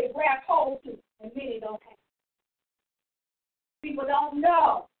fully grab hold to, and many don't have. People don't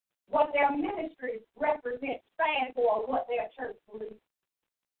know what their ministries represent, stand for, what their church believes.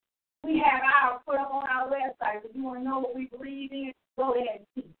 We have ours put up on our website. If you want to know what we believe in, go ahead and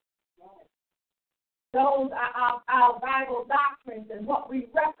see. Those are our Bible doctrines and what we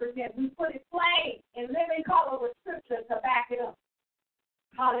represent. We put it plain in living color with scripture to back it up.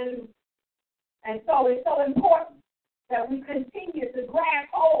 Hallelujah. And so it's so important that we continue to grab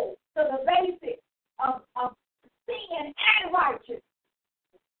hold to the basics of sin and righteousness.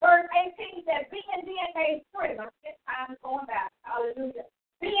 Verse 18 says, being then made free. This time is going back. Hallelujah.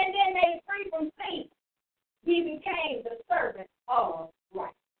 Being then made free from sin, he became the servant of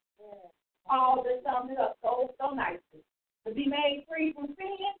righteousness. All this sums it up so nicely. To be made free from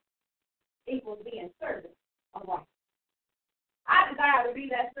sin equals being servant of righteousness. I desire to be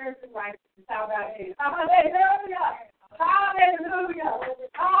that servant of righteousness. How about it? Hallelujah. Hallelujah.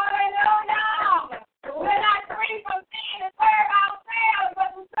 Hallelujah. We're not free from sin and serve ourselves, but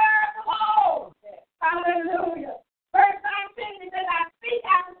to serve the Lord. Hallelujah. Verse 19 says, I speak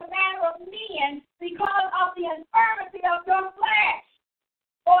after the manner of men because of the infirmity of your flesh.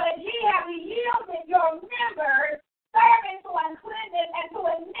 For that ye have yielded your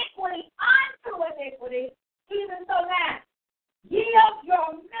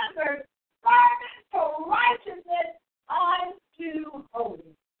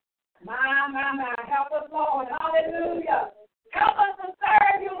my. Help us, Lord. Hallelujah. Help us to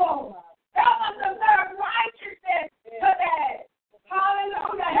serve you, Lord. Help us to serve righteousness today.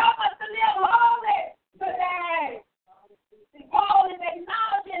 Hallelujah. Help us to live holy today. Paul is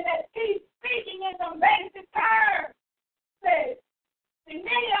acknowledging that he's speaking in some basic terms.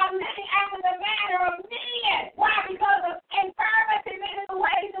 Many are living after the manner of men. Why? Because of infirmity, many of the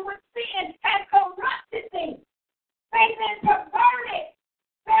ways in which sin has corrupted things. They've been perverted.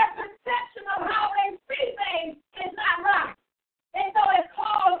 Their perception of how they see things is not right. And so it's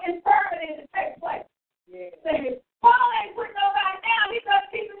caused infirmity to take place. Yeah. Paul ain't putting nobody down. He's just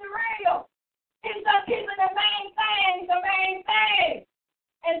keeping it real. He's just keeping the main thing, the main thing.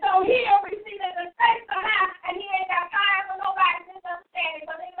 And so here we see that the stakes are high, and he ain't got time for nobody's misunderstanding.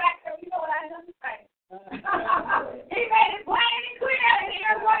 But in fact, you know what I understand. He made it plain and clear, and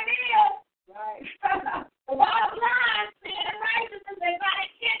here's what it is. Right. The bottom line, sin and righteousness is not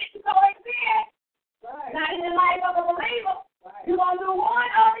intended to coexist. Right. Not in the life of a believer. Right. You're going to do one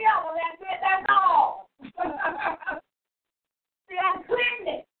or the other. That's it. That's all. See, that's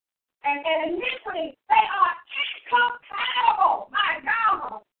clearness. And initially, they are incompatible. My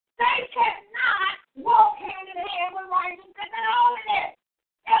God. They cannot walk hand in hand with righteousness and holiness.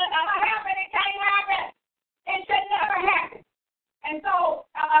 It'll never happen. It can't happen. It should never happen. And so,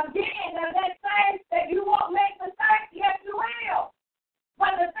 again, let's say that you won't make mistakes. Yes, you will.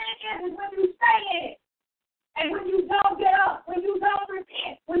 But the thing is when you stay in it, and when you don't get up, when you don't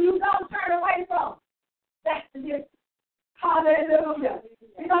repent, when you don't turn away from, that's the difference. Hallelujah.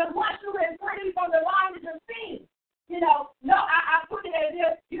 Because once you've been free from the bondage of sin, I put it as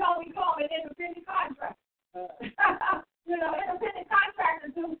if you don't become an independent contractor. Independent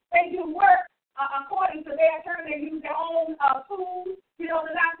contractors do work according to their terms. They use their own tools. They're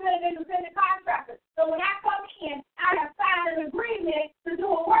not an independent contractor. So when I come in, I have signed an agreement to do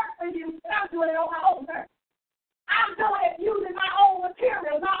a work for you, and I'm doing it on my own terms. I'm doing it using my own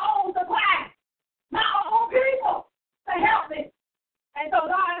materials, my own supplies, my own people to help me. And so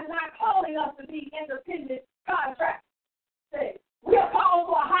God is not calling us to be independent contractors. We are called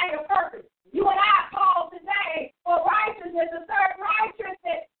for a higher purpose. You and I are called today for righteousness, to serve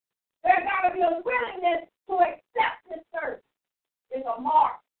righteousness. There's got to be a willingness to accept this service. It's a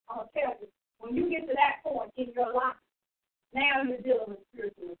mark. I'm going to tell you, when you get to that point in your life, now you're dealing with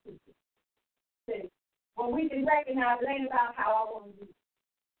spiritual maturity. When we can recognize it ain't about how I want to do it.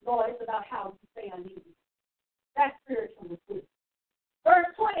 Lord, it's about how you say I need it. That's spiritual maturity. Verse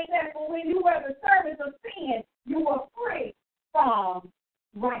 20 says, "For when you were the servants of sin, you were free from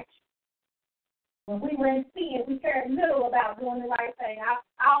righteousness." When we were in sin, we cared little about doing the right thing.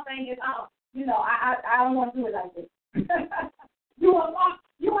 Our thing is, I don't want to do it like this. You and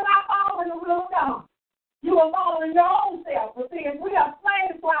I follow in the will of God. You are following your own self. But see, if we are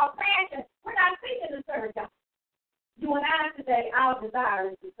slaves to our passion, we're not seeking to serve God. You and I today, our desire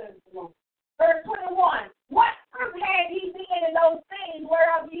is to serve the Lord. Verse 21, "What fruit had ye been in those things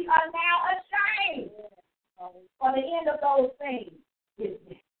whereof ye are now ashamed? For the end of those things is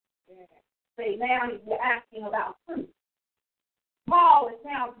death." See, now you're asking about fruit. Paul is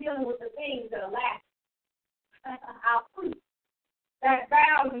now dealing with the things that are lacking. Our fruit. That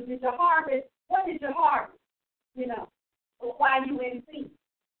value is your harvest. What is your harvest? While you in sin.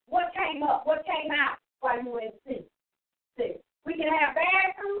 What came up? What came out while you were in sin? See, we can have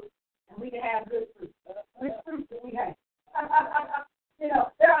bad fruit and we can have good fruit. Which fruit do we have?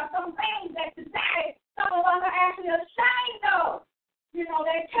 There are some things that today some of us are actually ashamed of.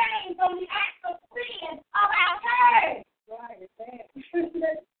 They came from the act of sin of our day. Right.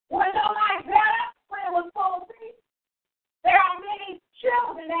 Was your life better when it was full of sin? There are many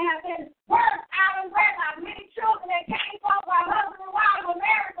children that have been birthed out of wedlock. Many children that came from while husband and wife were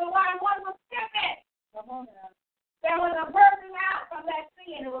married, but while one was skipping. There was a birthing out from that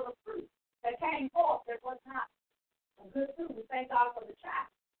sin. It was a fruit that came forth that was not a good fruit. We thank God for the child.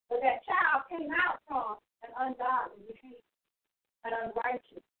 But that child came out from an ungodly behavior, an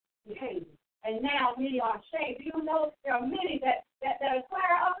unrighteous behavior. And now many are ashamed. Do you know there are many that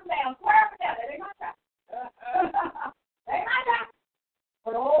swear up and down, they're going to try. They might not.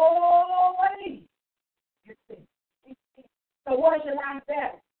 But what is it? So what is your life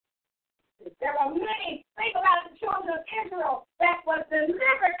better? There are many, think about the children of Israel that was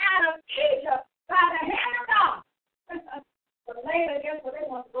delivered out of Egypt by the hand of God. But later, guess what? They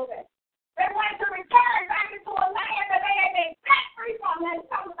want to go back. They want to return back into a land that they had been set free from. That's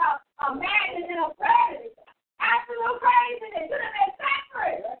talking about madness and absurdity. Absolute craziness. You have been set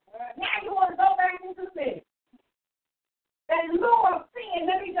free. Now you want to go back into sin. That lure of sin,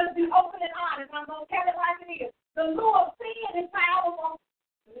 let me just be open and honest. I'm going to tell it like it is. The lure of sin is powerful.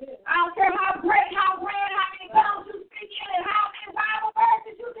 I don't care how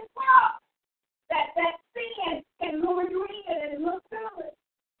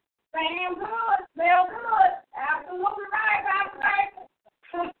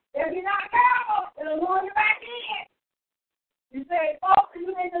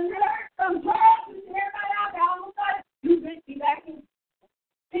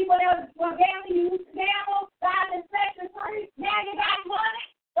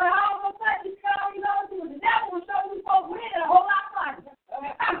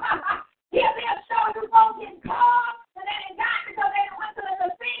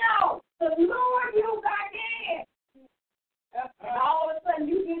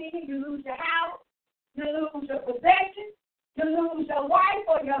you lose your possessions, you lose your wife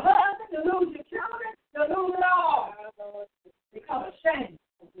or your husband, you lose your children, you lose it all. Become ashamed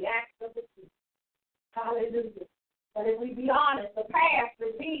of the acts of the truth. Hallelujah. But if we be honest, the past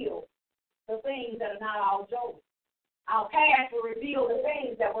reveals the things that are not all joy. Our past will reveal the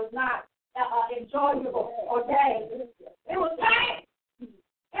things that was not enjoyable or gay. It was pain.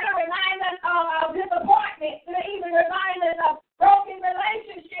 It'll remind us of disappointment. It'll even remind us of broken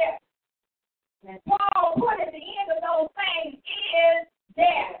relationships. And Paul put at the end of those things is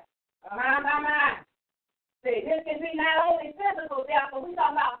death. See, this can be not only physical death, but we're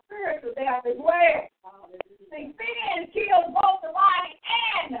talking about spiritual death as well. See, sin kills both the body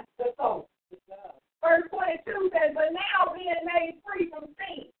and the soul. Verse 22 says, but now being made free from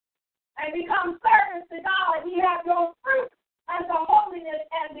sin and become servants to God, ye have your fruit unto holiness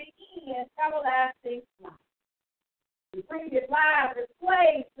and the end everlasting life. The previous lives as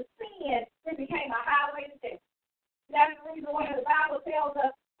slaves to sin, it became a highway to death. That's the reason why the Bible tells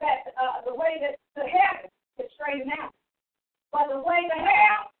us that the way to heaven is straightened out. But the way to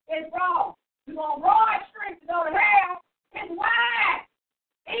hell is wrong. You're going to broad street to go to hell. It's wide.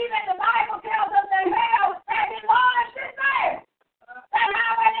 Even the Bible tells us that hell has enlarged its there. That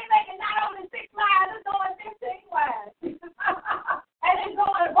highway they making not only 6 miles, it's going 15 miles. And it's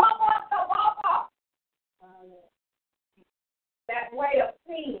going bump up to bump up. That way of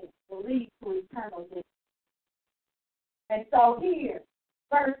sin will lead to eternal death. And so here,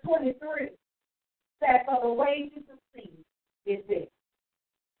 verse 23 says, for the wages of sin is death,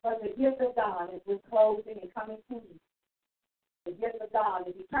 but the gift of God is with clothing and coming to you. The gift of God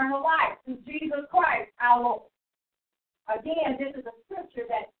is eternal life through Jesus Christ, our Lord. Again, this is a scripture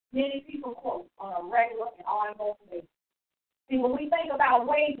that many people quote on a regular and ongoing basis. See, when we think about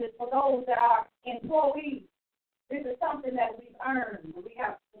wages for those that are employees, this is something that we've earned. We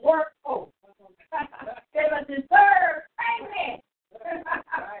have worked for. There's a deserved payment.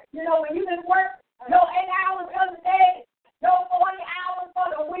 You know, when you can work no 8 hours of the day, no 40 hours for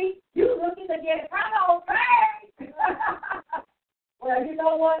the week, you're looking to get paid. Well, you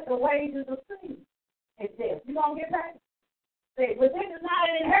know what? The wages of sin is this. You're going to get paid. See, but this is not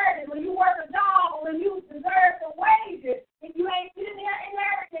an inheritance. When you work a job or when you deserve the wages, if you ain't sitting there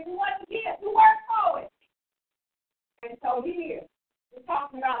inheriting, you want to get, you work for it. And so here, we're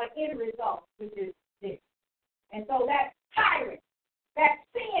talking about an end result, which is this. And so that tyrant, that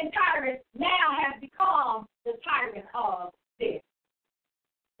sin tyrant now has become the tyrant of death.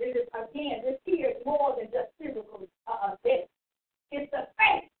 This is, again, this here is more than just physical death. It's the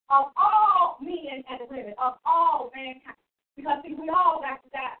fate of all men and women, of all mankind. Because, see, we all got to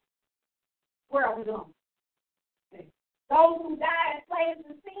die. Where are we going? Those who die as slaves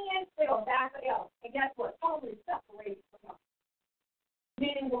in sin, they'll die forever. And guess what? Totally separated from God.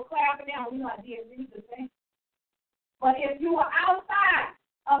 Many will clap it down. We know I did read the thing. But if you are outside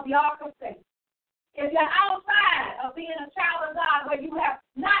of the ark of faith, if you're outside of being a child of God, where you have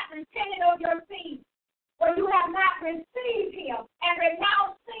not repented of your sins, where you have not received Him and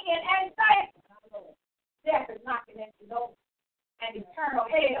renounced sin and faith, death is knocking at your door, and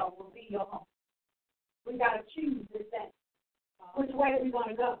eternal hell will be your home. We got to choose this day. Which way are we going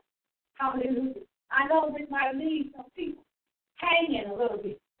to go? Hallelujah. I know this might leave some people hanging a little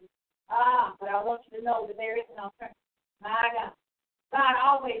bit. But I want you to know that there is an alternative. My God. God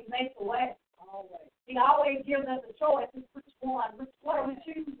always makes a way. Always. He always gives us a choice. Which one? What are we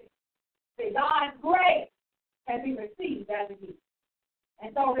choosing? See, God's grace can be received as a gift.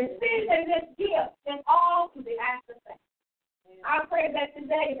 And so receiving this gift is all to the act of faith. I pray that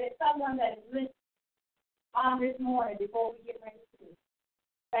today that someone that is listening on this morning before we get ready to do,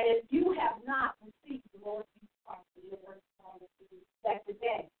 that if you have not received the Lord Jesus Christ for your work, that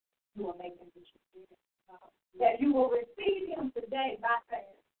today you will make him true. That you will receive him today by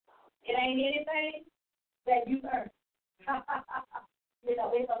faith. It ain't anything that you earn. You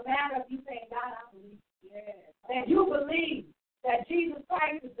know, it's a matter of you saying, God, I believe. Yes. That you believe that Jesus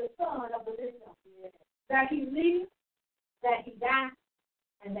Christ is the Son of the living God. Yes. That he lived, that he died,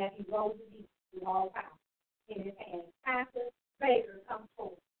 and that he rose again with all power in his hands. Pastor Baker comes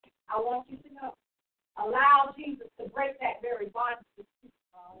forward. I want you to know, allow Jesus to break that very bondage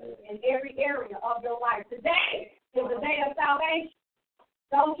in every area of your life. Today is the day of salvation.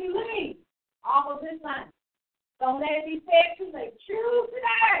 Don't you leave off of this line. Don't let it be said too late. Choose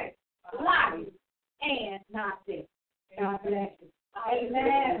today life and not death. God bless you.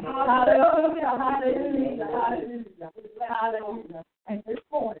 Amen. Hallelujah. Hallelujah. Hallelujah. Hallelujah. And this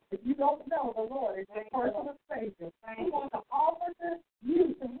morning, if you don't know the Lord is your personal Savior, we want to offer this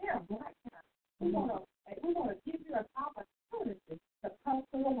you to Him right now. We want to give you an opportunity to come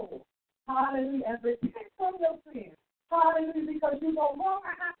to the Lord. hallelujah, and repent from your sins. Hallelujah, because you no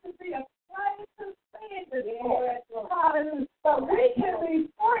longer have to be a slave to sin this morning. Hallelujah, but we can be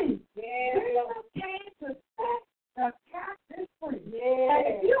free. Jesus came to set the captive free. And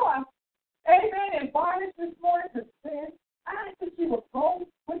if you are, amen, and bondage this morning to sin, I ask that you will go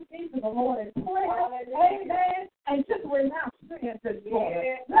with me to the Lord in prayer, amen, and just renounce sin this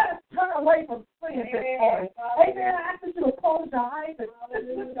morning. Let us turn away from sin this morning. Amen. I ask that you will close your eyes and just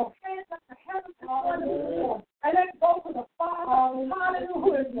lift your hands up to heaven this morning. And let's go to the Father, hallelujah,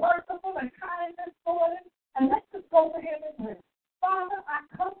 who is merciful and kind this morning. And let's just go to him in prayer. Father, I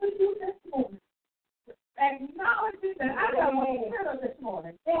come to you this morning, acknowledging that I am a sinner this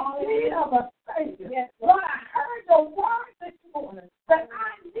morning, in need of a Savior. Lord, I heard your word this morning that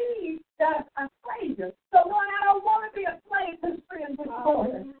I need a Savior. So, Lord, I don't want to be a slave to sin this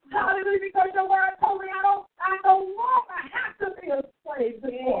morning. Hallelujah, because your word told me I no longer have to be a slave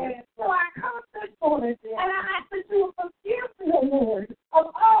this morning. So I come this morning and I ask that you will forgive me, O Lord, of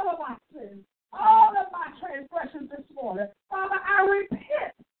all of my sins, all of my transgressions this morning. Father, I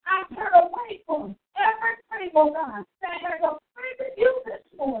repent. I turn away from everything, oh God, that has offended you this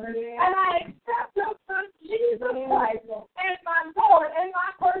morning. And I accept your Son, Jesus Christ, as my Lord and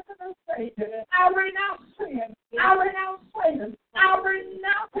my personal Savior. I renounce sin. I renounce Satan. I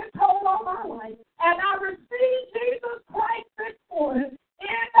renounce control of my life. And I receive Jesus Christ this morning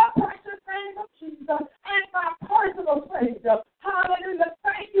in the precious name of Jesus as my personal Savior. Hallelujah.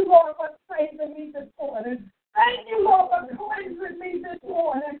 Thank you, Lord, for saving me this morning. Thank you, Lord, for cleansing me this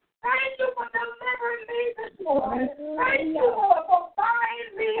morning. Thank you for delivering me this morning. Thank you, Lord, for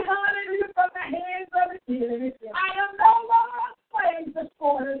buying me, hallelujah, from the hands of the enemy. I am no longer a slave this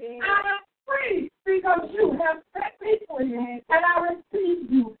morning. I am free because you have set me free. And I receive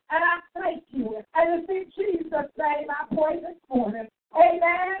you. And I thank you. And it's in Jesus' name I pray this morning.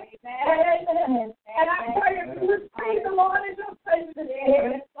 Amen. Amen. And I pray if you receive the Lord as your Savior this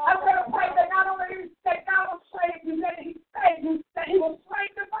morning, I'm going to pray that not only that God will save you, that he saved you, that he will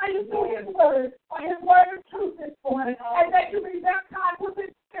sanctify you through his word, or his word of truth this morning, and that you be baptized with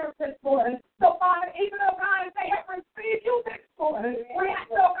his spirit this morning. So, Father, even though God, they have received you this morning, we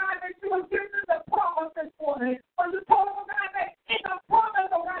ask, oh God, that you will give them the promise this morning. For you told, oh God, that it's a promise,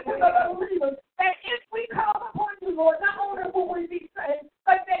 oh God, to the believers, that if we call upon you, Lord, not only will we be saved,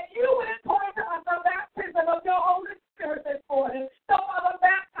 but that you will impart to us the baptism of your Holy Spirit this morning. So, Father,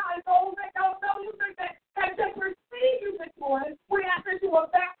 baptize those that don't know you, that just receive you this morning. We ask that you will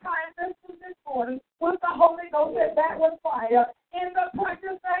baptize us this morning with the Holy Ghost and that with fire. In the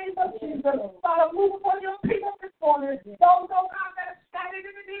precious name of Jesus, Father, move upon your people this morning. Those, oh God, that are standing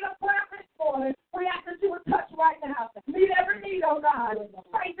in the need of prayer this morning, we ask that you will touch right now. Meet every need, oh God.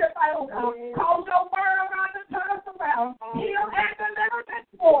 Sanctify, oh God. Cause your word, oh God, to turn us around. Heal and deliver this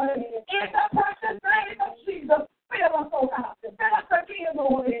morning. In the precious name of Jesus, fill us, oh God. Fill us again,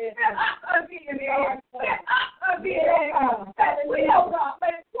 Lord. Fill us again, Lord. Fill us again, God. That we, oh God,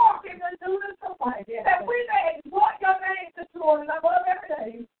 may walk in the newness of life. That we may exalt your name this morning above every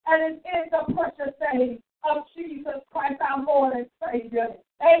day. And it's in the precious name of Jesus Christ, our Lord and Savior.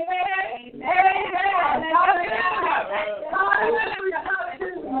 Amen. Amen. Hallelujah. Hallelujah.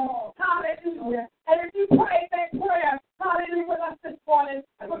 Hallelujah. Hallelujah. And if you pray that prayer, hallelujah, with us this morning,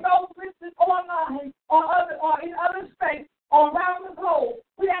 and for those listening online or in other states or around the globe,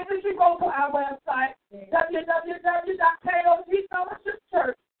 we ask that you go to our website,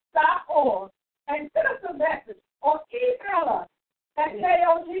 www.kogfellowshipchurch.org, and send us a message or email us at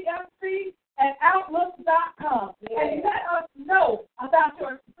kogmc@outlook.com and let us know about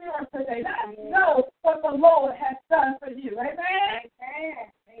your experience today. Let us know what the Lord has done for you. Amen.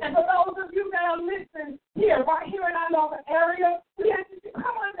 And for those of you that are listening here, right here in our local area, we ask that you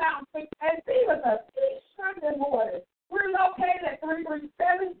come on down and be with us each Sunday morning. We're located at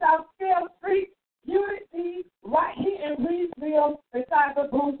 337 South Scale Street, Unit D, right here in Reedsville, beside the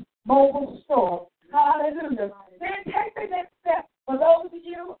Boost Mobile Store. Hallelujah. Then take the next step. For those of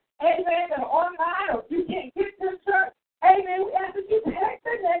you, amen, that are online or you can't get to church, amen, we ask that you take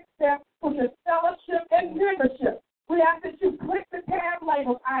the next step with your fellowship and membership. We ask that you click the tab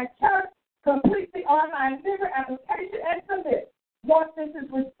labeled iChurch, complete the online member application, and submit. Once this is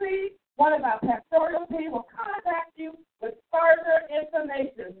received, one of our pastoral team will contact you with further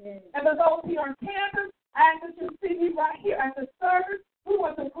information. And for those here on campus, I ask that you see me right here at the service. We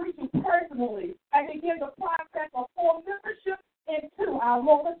want to greet you personally and begin the process of full membership into our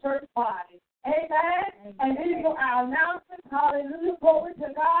local church body. Amen. And these are our announcements. Hallelujah. Glory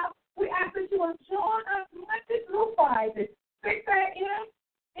to God. We ask that you will join us Monday through Friday, 6 a.m.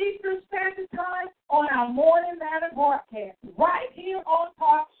 Eastern Standard Time on our Morning Matter broadcast, right here on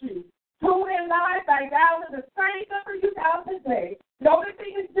Talk Shoes. 2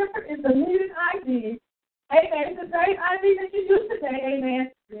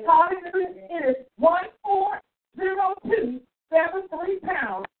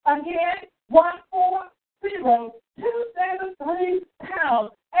 pounds. Again, 140-273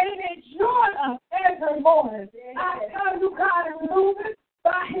 pounds. Amen. Join us every morning. I tell you, God is moving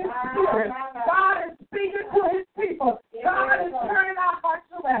by His Spirit. God is speaking to His people. God is turning our hearts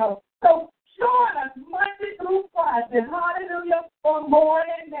around. So join us Monday through Friday. Hallelujah. For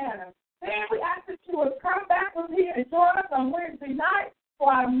morning manna. Then we ask that you would come back with here and join us on Wednesday night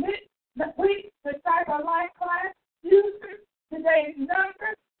for our midweek Disciple Life class. Use today's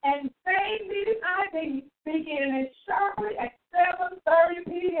number and same meeting ID beginning sharply at 7:30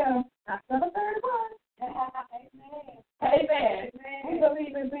 p.m. Not 7:31. Amen. We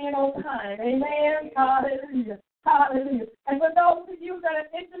believe in being on time. Amen. Hallelujah. Hallelujah. And for those of you that are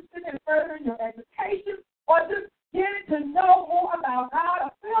interested in furthering your education or just getting to know more about God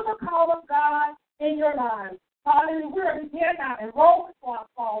or feel the call of God in your lives, hallelujah, we're beginning our enrollment for our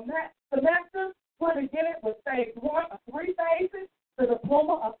fall semester. We're beginning with phase 1 of 3 phases, the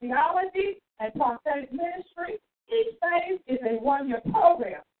Diploma of Theology and Prophetic Ministry. Each phase is a 1-year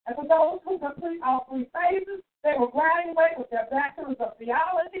program. And for those who complete all 3 phases, they will graduate with their Bachelor's of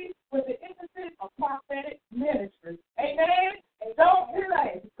Theology with the emphasis of Prophetic Ministry. Amen? And don't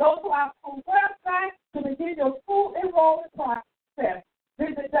delay. Go to our school website to begin your school enrollment process.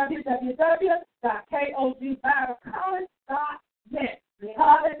 Visit www.kogbiblecollege.net.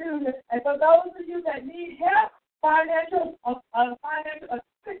 Hallelujah. And for those of you that need help, financial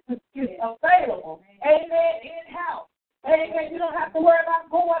assistance is available. Amen. In-house. Amen. You don't have to worry about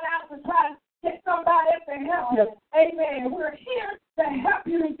going out to try to get somebody else to help you. Amen. We're here to help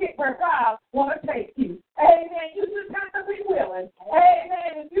you to get where God wants to take you. Amen. You just have to be willing.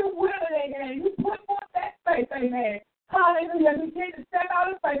 Amen. If you're willing, amen, you put forth that faith. Amen. Hallelujah. You need to step out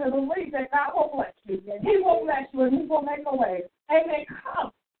of faith and believe that God will bless you. He will bless you and He will make a way. Amen.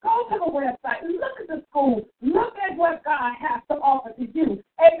 Come. Go to the website. Look at the school. Look at what God has to offer to you.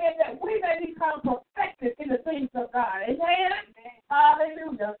 Amen. That we may become perfected in the things of God. Amen.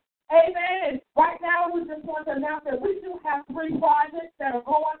 Hallelujah. Amen. Right now, we just want to announce that we do have 3 projects that are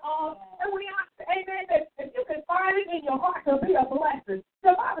going on. And we ask, amen, that if you can find it in your heart to be a blessing.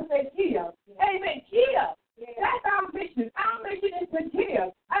 The Bible says give. Amen. Give. That's our mission. Our mission is to give.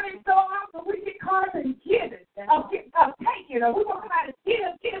 I mean, so often we get caught in giving, of taking, or we want somebody to give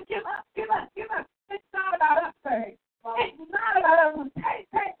up. It's not about us saying. It's not about us take,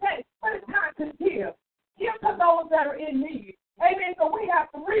 but it's time to give. Give to those that are in need. Amen. So we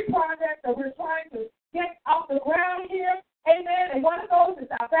have 3 projects that we're trying to get off the ground here. Amen. And one of those is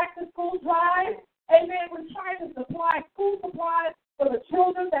our back-to-school drive. Amen. We're trying to supply school supplies for the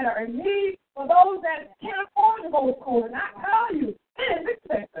children that are in need, for those that can't afford to go to school. And I tell you, it is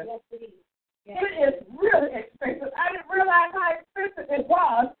expensive. Yes, it is. Yes. It is really expensive. I didn't realize how expensive it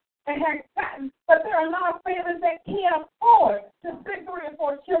was and had gotten, but there are a lot of families that can't afford to send 3 and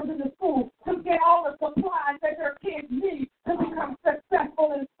 4 children to school to get all the supplies that their kids need to become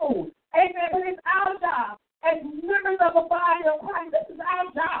successful in school. Amen. But it's our job as members of the body of Christ. This is our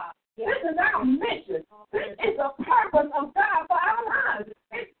job. This is our mission. This is the purpose of God for our lives.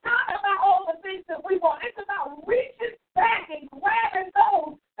 It's not about all the things that we want. It's about reaching back and grabbing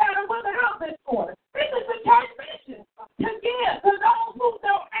those that are without this order. This is the church mission, to give to those who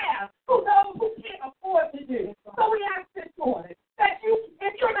don't have, to those who can't afford to do. So we ask this morning that you,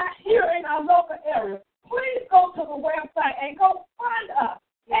 if you're not here,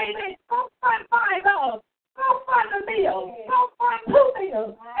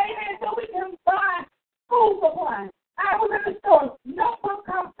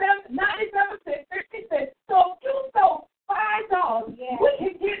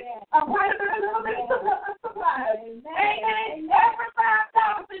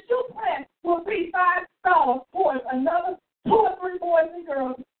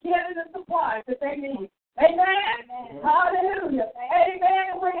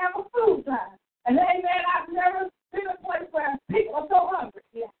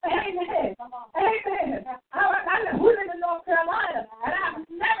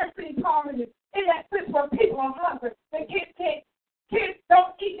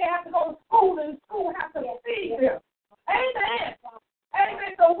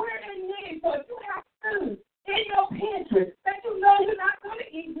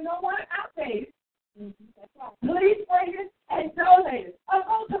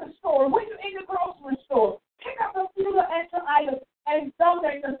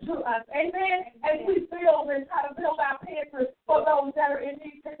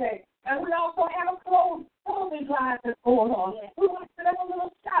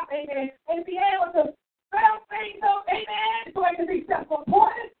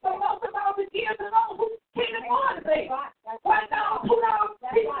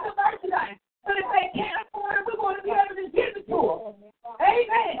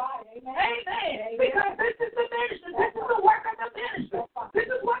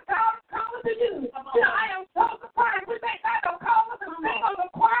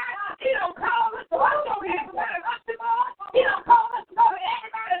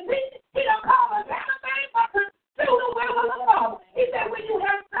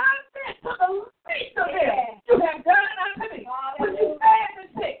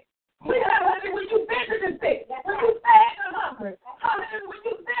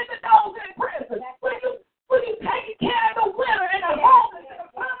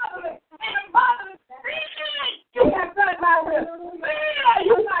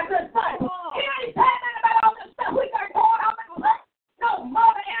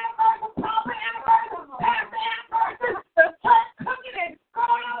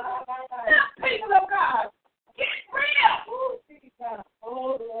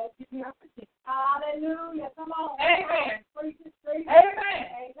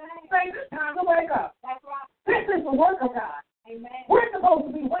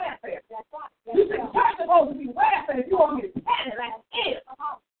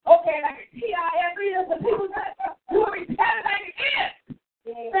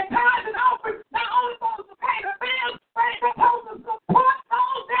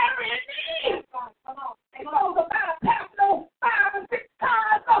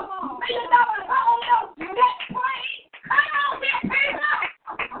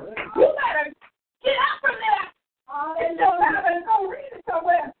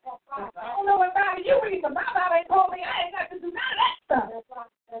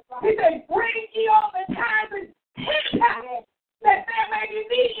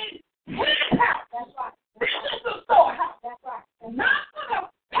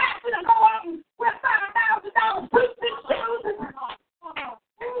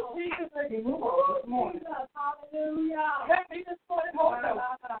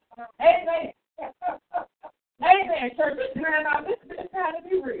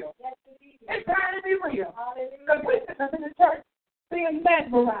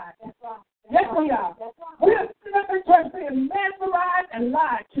 mesmerized. Yes, we are. We're sitting up in church being mesmerized and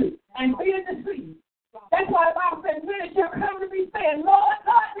lied to and being deceived. That's why the Bible says, many shall come to me saying, Lord,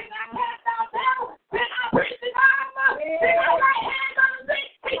 Lord, did I cast out devils? Did I preach the gospel? Did I lay hands on the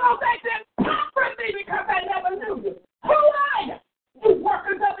sick? He gonna say, depart from me because I never knew you. Who are you? You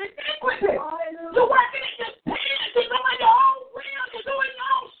workers of iniquity. You're working in your pants. You're doing your own will. You're doing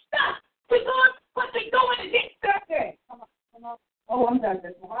your own stuff. You're doing what you're doing to get stuck there. Oh, I'm done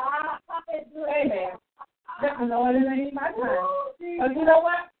this one. Amen. Lord, it ain't my time. But you know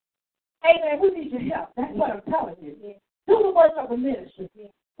what? Amen. We need your help. That's what I'm telling you. Do the work of the ministry.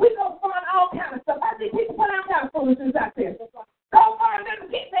 We're going to find all kind of stuff. I see people put all kind of foolishness out there. Go find them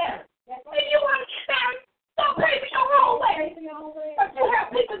and get married. If you want to get married, don't pay me your own way. But you have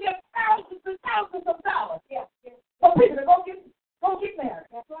people get thousands and thousands of dollars for people to go get married.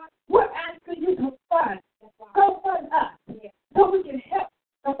 We're asking you to fund. Go fund us so we can help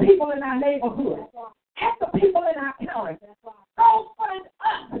the people in our neighborhood. Help the people in our county. Go fund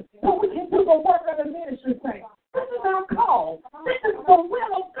us so we can do the work of the ministry thing. This is our call. This is the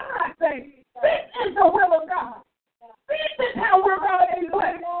will of God thing. This is the will of God. This is how we're going to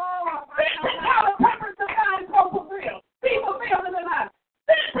elect. This is how the purpose of God is going to be fulfilled in the life.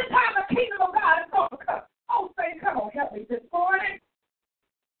 This is how the kingdom of God is going to come. Oh, say, come on, help me this morning.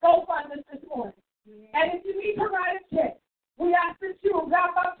 Go fund this morning. And if you need to write a check, we ask that you will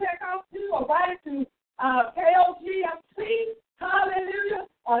drop our check off to or write it to KOGMC, hallelujah,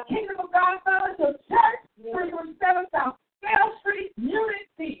 or Kingdom of God Fellowship Church, 317 South Bell Street, Unit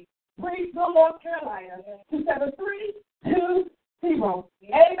C, Greensville, North Carolina, 27320.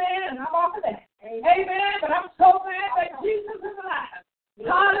 Amen. And I'm off of that. Amen. But I'm so glad that Jesus is alive.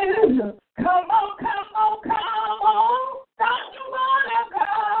 Hallelujah. Come on, come on, come on. Don't you want to go?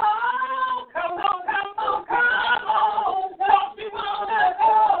 Come on, come on, come on. Don't you want to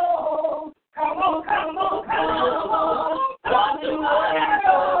go? Come on, come on, come on. Don't you want to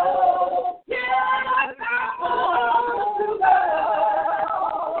go? Yes, I want to go.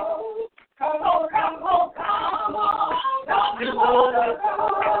 Come on, come on, come on. Don't you want to go?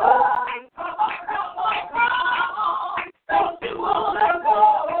 Come on, come on, come on. Don't you want to go?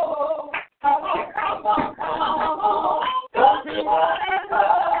 Come on, come on, come on. Don't you want to go?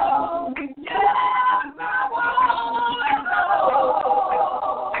 Yes, I want to go.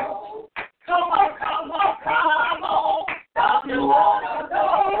 Come on, come on, come on. Don't you want to go?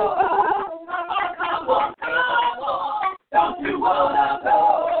 Come on, come on, come on. Don't you want to go?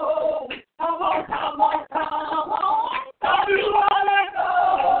 Come on, come on, come on. Don't you want to go?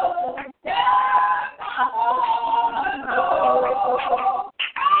 Yes, I want to go.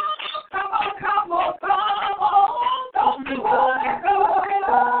 Come on, come on, come on. Don't you want to go?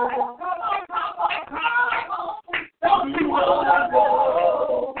 Come on, come on, come on. Don't you want to go?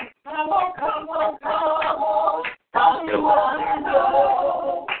 Come on, come on, come on. Don't you want to go?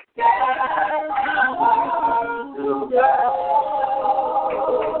 Yes, I want to go.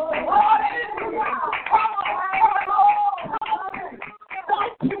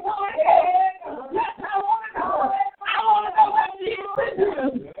 Don't you want to go? Yes, I want to go. I want to go with you.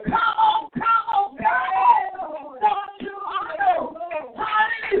 Come on, God. Don't you want to go?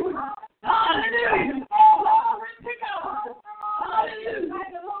 Hallelujah. Hallelujah. Glory to God. Hallelujah.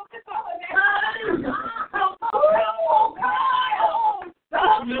 Hallelujah. Come on, God.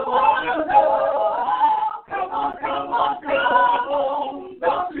 Don't you want to go? Come on, come on, come on.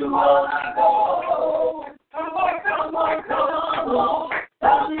 Don't you want to go? Come on, come on, come on.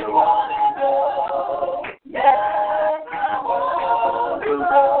 Don't you want to go? Yes, I want to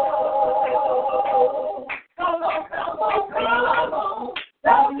go. Come on, come on, come on.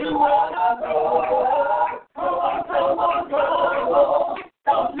 Don't you want to go? Come on, come on, come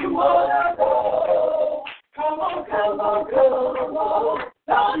on.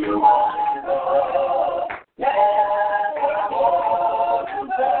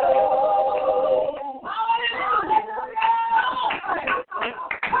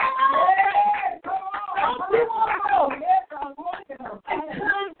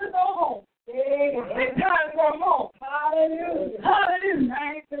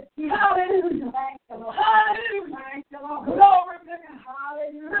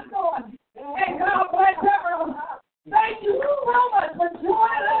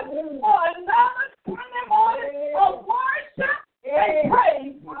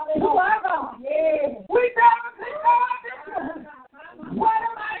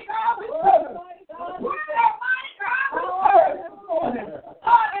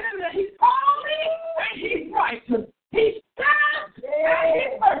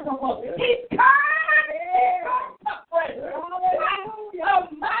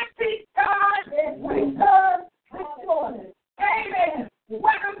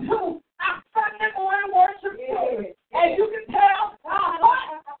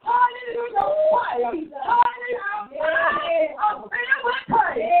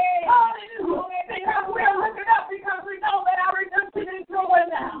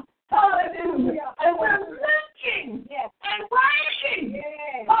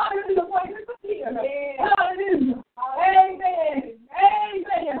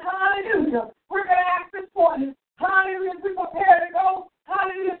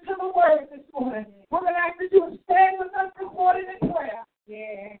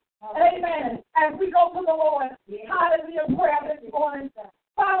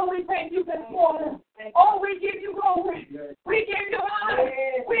 morning. Oh, we give you glory. We give you honor.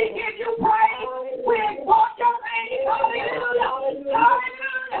 We give you praise. We exalt your name. Hallelujah.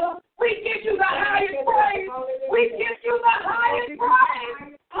 Hallelujah. We give you the highest praise. We give you the highest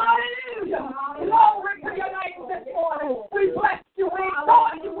praise. Hallelujah. Glory to your name this morning. We bless you. We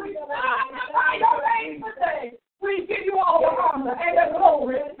adore you. We magnify your name today. We give you all the honor and the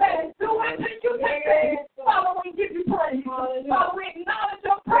glory that is due unto you today. Father, we give you praise. Father, we acknowledge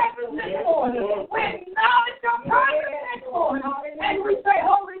your presence this morning. We acknowledge your presence this morning. And we say,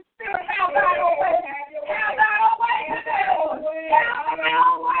 Holy Spirit, have thy own way. Have thy own way today, Lord. Have thy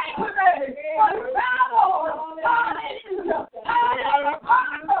own way today. For thou, Lord, hallelujah, hallelujah,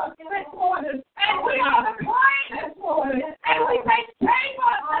 upon us this morning. And we are the praise this morning. And we say, take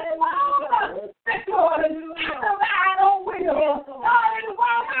us and follow us this morning. After thine own will. Hallelujah.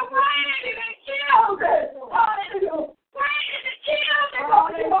 While we're waiting and yielded. Hallelujah. Waiting and yielded,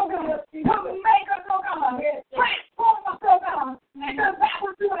 Lord, to make us, oh God, transform us, oh God, because that's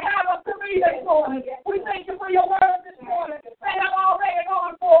what you would have us to be this morning. We thank you for your word this morning that have already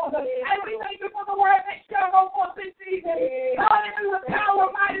gone forth. And we thank you for the word that shall go forth this season. Hallelujah. Power,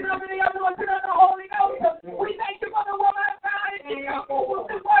 mighty, of the anointing of the Holy Ghost. We thank you for the woman of God and she comes forth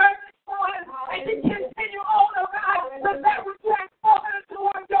with the word this morning. And she continue on, oh God, so that we transform us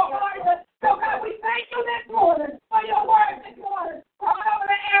towards your heart. So God, we thank you this morning for your word this morning. Going over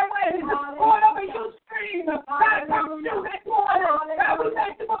the airways, going over your stream. God, come through this morning. God, we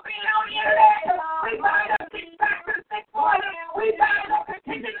thank you for being on the internet. We bind up these factors this morning. We bind up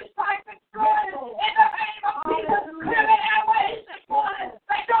continuous strife and destroy in the name of Jesus. Clear the airways this morning.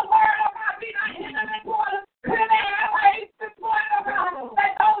 Let your word, oh God, be not hindered this morning. Clear the airways this morning, oh God.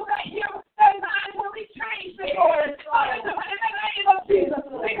 Let those that hear their minds will be changed this morning. In the name of Jesus.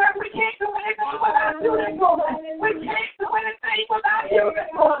 Because we can't do anything without you this morning. We can't do anything without you this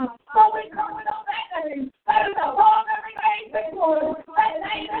morning. So we come with on that name. That is above every name this morning. That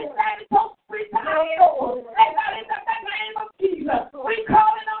name is so sweet to our Lord. And that is the name of Jesus. We call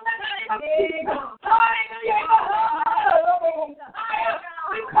it on the name of Jesus. Hallelujah.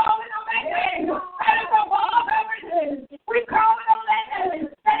 We call it on that name. That is above everything. We call it on that name.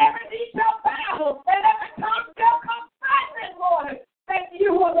 That every knee shall bow. And every tongue shall confess this morning that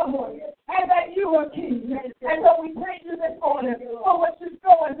you are the Lord. And that you are King. And so we praise you this morning for what you're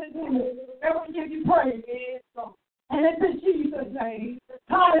going to do. And we give you praise. And it's in Jesus' name.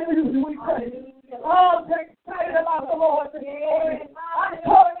 Hallelujah. We praise. Oh, I'm so excited about the Lord today. I'm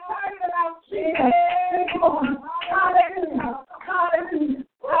so excited about Jesus. Hallelujah. Hallelujah.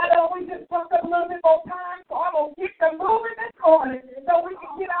 I know we just took a little bit more time, so I'm going to get them moving this morning so we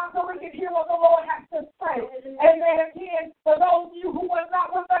can get out, so we can hear what the Lord has to say. Amen. Again, for those of you who were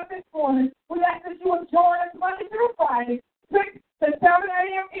not with us this morning, we ask that you will join us Monday through Friday, 6 to 7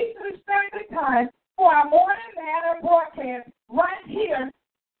 a.m. Eastern Standard Time for our morning manna broadcast right here.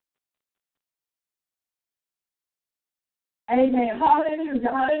 Amen.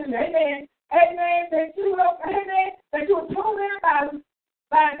 Hallelujah. Hallelujah. Amen. Amen. That you will tune in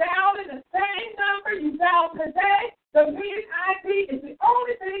by now in the same number you dialed today. The meeting ID is the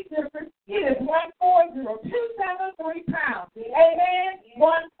only thing different. It is 140273 pounds. Amen.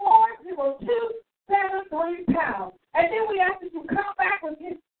 140273 pounds. And then we ask that you come back with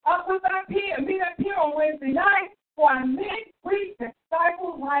us here and meet up here on Wednesday night for our midweek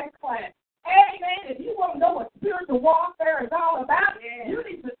Disciples Life class. Amen. If you want to know what spiritual warfare is all about, you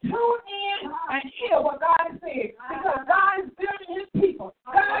need to tune in and hear what God is saying. Because God is building his people.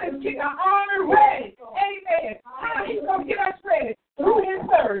 God is getting our army ready. Amen. He's going to get us ready through his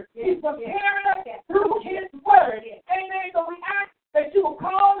word. He's preparing us through his word. Amen. So we ask that you will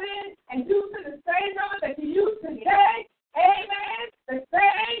call in and use the same number that you used today. Amen. The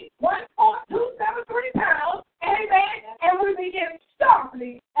same 140273 pounds. Amen. And we begin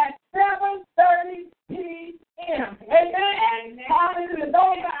sharply at 7:30 p.m. Amen. Hallelujah.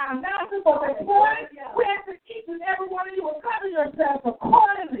 Those are our announcements for this morning. We ask that each and every one of you will cover yourselves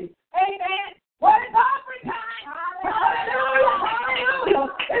accordingly. Amen. What is offering time? Hallelujah. Hallelujah.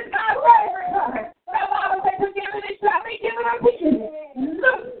 It's not offering time. The Bible says, forgive and it shall be given unto you.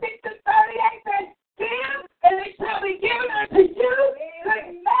 Luke 6:38 says, give and it shall be given unto you.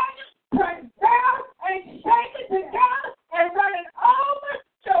 Good measure, press down and shake it together and run it over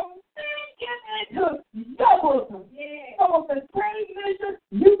your thinking into your bosom. So the same measure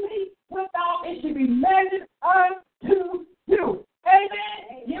you meet without, it should be measured unto you.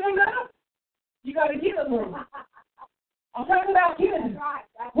 Amen. Give it up. You got to give it little. I'm talking about giving.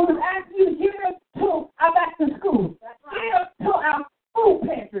 We was asking you to give it to our back to school. Give to our food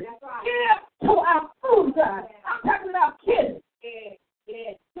pantry. Give to our food drive. I'm talking about kids.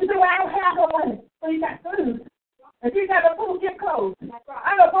 You say, well, I don't have no money, so you got food. If you got the food, get clothes.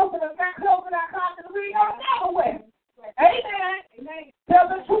 I know most of us got clothes in our closet that we don't never wear. Amen. Tell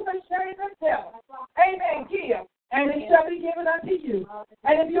the truth and shame themselves. Amen. Give, and it shall be given unto you.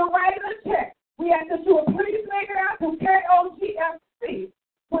 And if you're writing a check, we ask that you will please make it out to KOGFC,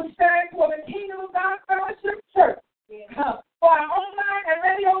 which stands for the Kingdom of God Fellowship Church. For our online and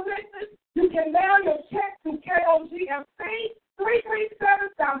radio listeners, you can mail your check to KOGFC,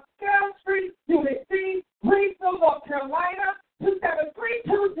 337 South Scale Street, Unit C, Greenville, North Carolina,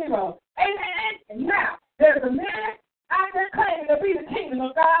 27320. Amen. And now, there's a man out there claiming to be the Kingdom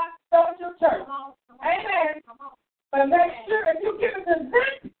of God Fellowship Church. Amen. But make sure if you give it to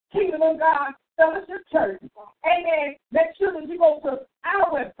this Kingdom of God Fellowship Church, amen, make sure that you go to our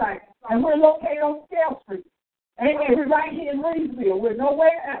website, and we're located on Scale Street. Amen. We're right here in Reedsville. We're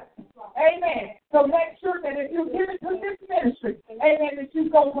nowhere else. Amen. So make sure that if you give it to this ministry, amen, that you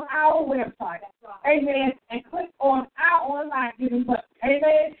go to our website. Amen. And click on our online giving button.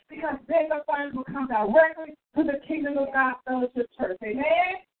 Amen. Because then the funds will come directly to the Kingdom of God Fellowship Church.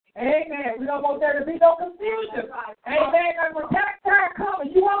 Amen. Amen. We don't want there to be no confusion. Amen. And when tax time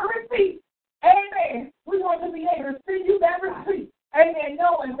comes, you want a receipt. Amen. We want to be able to see you that receipt. Amen.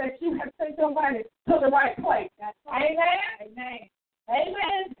 Knowing that you have sent your money to the right place. Amen. Amen.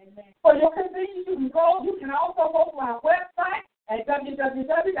 Amen. For your convenience, you can go. You can also go to our website at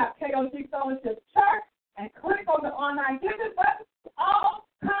www.kogfellowshipchurch and click on the online giving button. All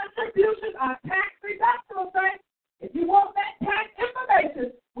contributions are tax deductible. If you want that tax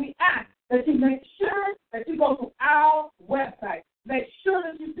information, we ask that you make sure that you go to our website. Make sure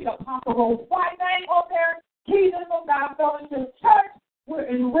that you see Apostle Rose White name on there, Kingdom of God Fellowship Church. We're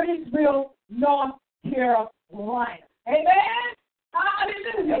in Reedsville, North Carolina. Amen.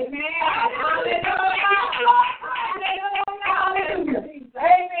 Hallelujah. Amen. Hallelujah.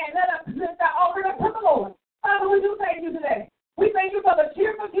 Amen. Let us lift our offering up to the Lord. Father, we do thank you today. We thank you for the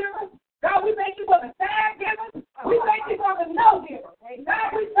cheerful givers. God, we thank you for the sad givers. We thank you for the no givers. God,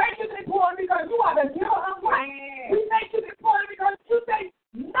 we thank you this morning because you are the giver of life. We thank you this morning because you say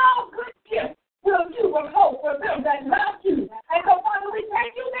no good gift will you withhold for them that love you. And so, Father, we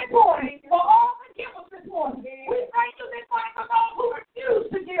thank you this morning for all the givers this morning. We thank you this morning for those who refuse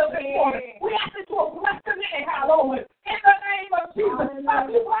to give this morning. We ask that you will bless them anyhow, Lord. In the name of Jesus.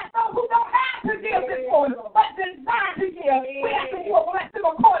 Father, you bless those who don't have to give this morning, but desire to give. We ask that you will bless them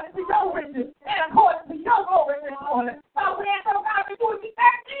according to your riches and according to your glory this morning. Father, we ask, oh God, that you will be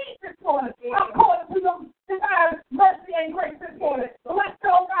that need this morning according to your divine mercy and grace this morning. Bless,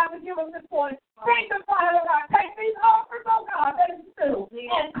 oh God, to give us this morning. Sanctify, oh God, take these offers, oh God, that is still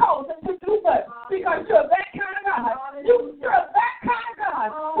and cause them to do good because you're that kind of God. You're that kind of God.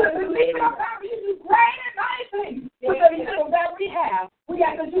 When we leave our God, you do great and mighty things with the little that we have. We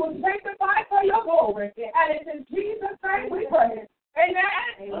ask that you will sanctify for your glory. And it's in Jesus' name we pray. Amen.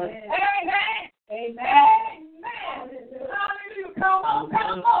 Amen. Amen. Amen. Hallelujah. Come on,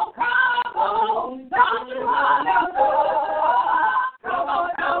 come on, come on. Don't you want to go? Come on,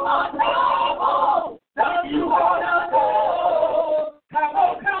 come on, come on. Don't you want to go? Come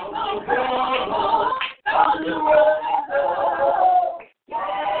on, come on, come on. Don't you want to go? Yeah,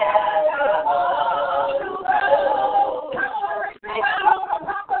 come on, come on, receive it on the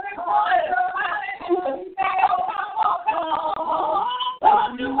top of the corner. Come on, come on.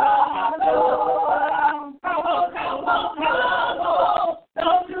 Don't you want to go? Come on, come on, come on.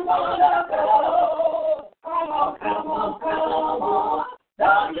 Don't you want to go? Come on, come on, come on.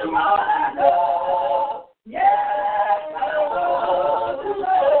 Don't you want to go? Yeah, come on, hallelujah.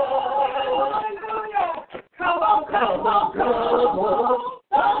 Come on, come on, come on.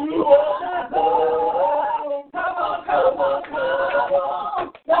 Don't you want to go? Come on, come on, come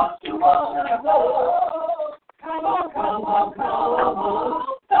on. Don't you want to go? Come on, come on, come on.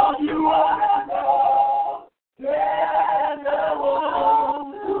 Don't you want to go? Yeah, I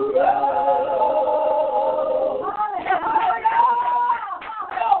want to go.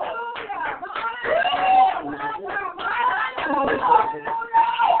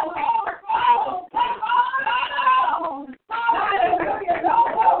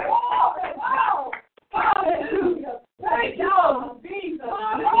 Hallelujah. Thank you, Jesus.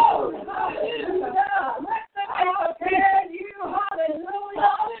 Hallelujah.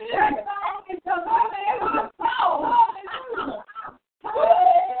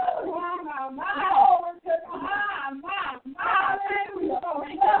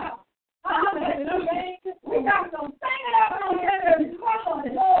 We got some things out here.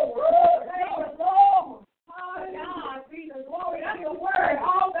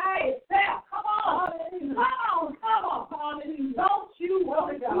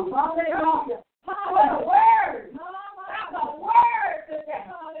 Hallelujah. What a word. That's a word today.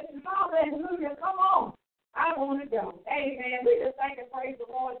 Hallelujah. Come on. I want to go. Amen. We just thank and praise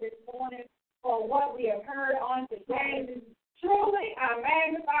the Lord this morning for what we have heard on today. Truly, I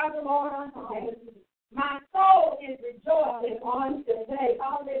magnify the Lord on today. My soul is rejoicing on today.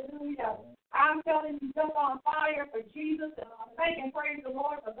 Hallelujah. I'm telling you, just on fire for Jesus. And I thank and praise the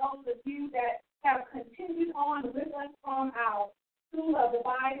Lord for those of you that have continued on with us from our School of the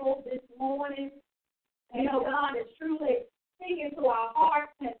Bible this morning. You know, God is truly speaking to our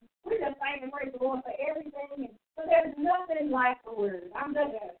hearts, and we just thank and praise the Lord for everything. So there's nothing like the Word. I'm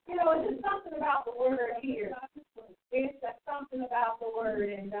just, you know, it's just something about the Word here. It's just something about the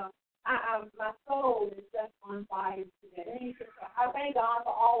Word, and my soul is just on fire today. I thank God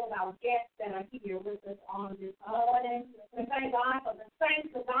for all of our guests that are here with us on this morning. We thank God for the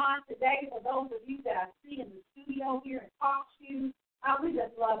saints of God today, for those of you that I see in the studio here and talk to you. We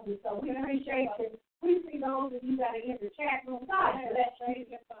just love you, so we appreciate it. We see those of you that are in the chat room. God bless you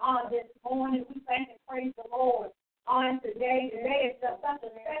on this morning. We thank and praise the Lord on today. Today is just such a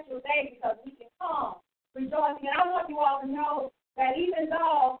special day because we can come rejoicing. And I want you all to know that even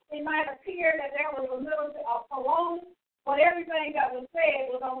though it might appear that there was a little bit of prolonging, but everything that was said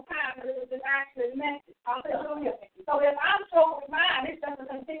was on time, and it was an accurate message. Hallelujah. So if I'm short with mine, it's just a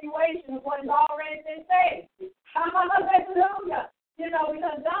continuation of what has already been said. Hallelujah. You know,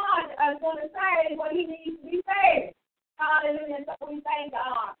 because God is going to say what he needs to be said. Hallelujah. So we thank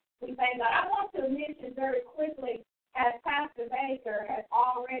God. We thank God. I want to mention very quickly, as Pastor Baker has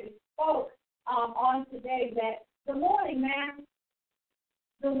already spoke on today, that the morning, man,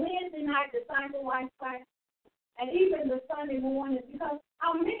 the Wednesday night disciple life class, and even the Sunday morning, because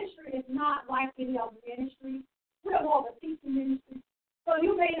our ministry is not like any other ministry. We're more of a teaching ministry. So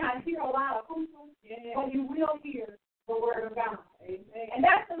you may not hear a lot of hoopers, but you will hear the Word of God. Amen. And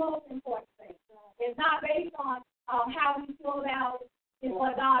that's the most important thing. It's not based on how we feel about it,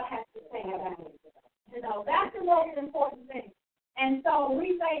 what God has to say about it. You know, that's the most important thing. And so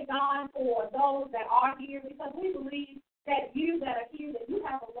we thank God for those that are here because we believe that you that are here, that you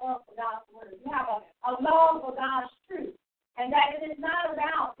have a love for God's Word. You have a love for God's truth. And that it is not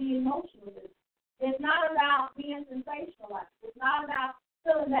about the emotionalism. It's not about being sensationalized. It's not about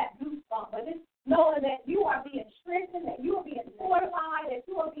feeling that goosebump, but it's knowing that you are being strengthened, that you are being fortified, that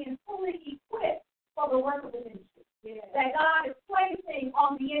you are being fully equipped for the work of the ministry. Yeah. That God is placing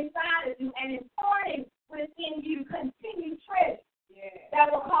on the inside of you and imparting within you continued treasure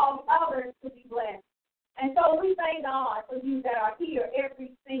that will cause others to be blessed. And so we thank God for you that are here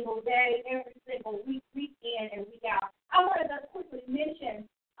every single day, every single week, week in and week out. I want to just quickly mention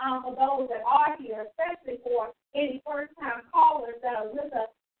for those that are here, especially for any first-time callers that are with us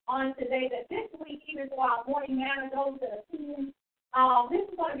on today, that this week, even for our morning manna, those that are tuning, this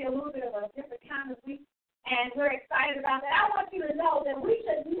is going to be a little bit of a different kind of week, and we're excited about that. I want you to know that we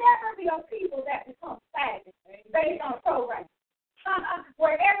should never be a people that become stagnant based on programs,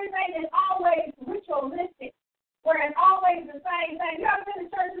 where everything is always ritualistic, where it's always the same thing. You ever been to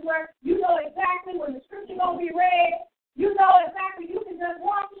churches where you know exactly when the scripture going to be read? You know exactly, you can just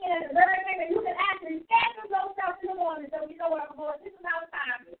walk in and everything, and you can actually schedule yourself in the morning so you know what I'm going. This is not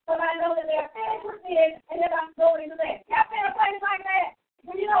time. So I know that they're finished with this, and then I'm going into that. You ever been in a place like that?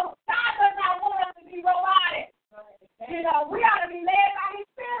 Well, you know, God does not want us to be robotic. You know, we ought to be led by His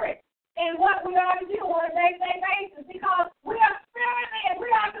Spirit in what we ought to do on a day-to-day basis because we are spirit-led.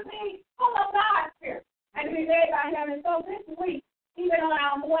 We ought to be full of God's Spirit and be led by Him. And so this week, even on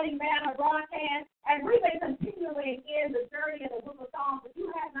our morning manna broadcast, and we've been continually in the journey of the book of Psalms. If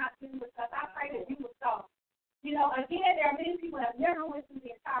you have not been with us, I pray that you will start. You know, again, there are many people that have never listened to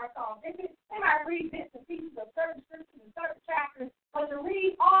the entire Psalm. They might read bits and pieces of certain scriptures and certain chapters, but to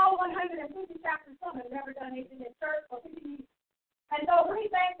read all 150 chapters, some have never done anything in church for 50 years. And so we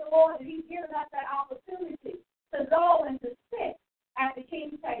thank the Lord that He's given us that opportunity to go and to sit at the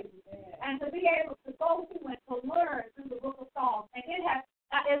King's table and to be able to go through and to learn through the book of Psalms. And it has,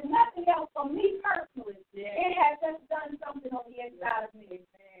 there's nothing else for me personally. It has just done something on the inside of me.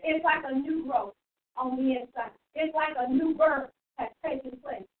 It's like a new growth on the inside. It's like a new birth has taken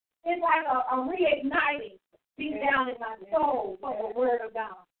place. It's like a reigniting deep down in my soul for the Word of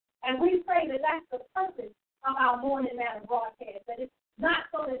God. And we pray that that's the purpose of our morning manna broadcast, that it's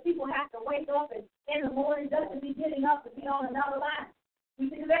not so that people have to wake up and in the morning just to be getting up and be on another line.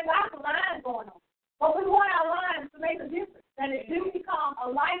 Because there's lots of lines going on. But we want our lines to make a difference, that it do become a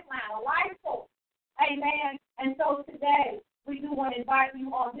lifeline, a life force. Amen. And so today, we do want to invite you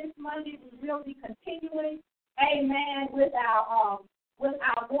on this Monday. We will be continuing, amen, with our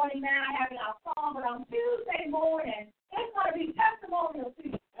morning manna, having our song. But on Tuesday morning, it's going to be testimonial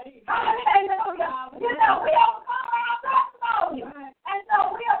Tuesday.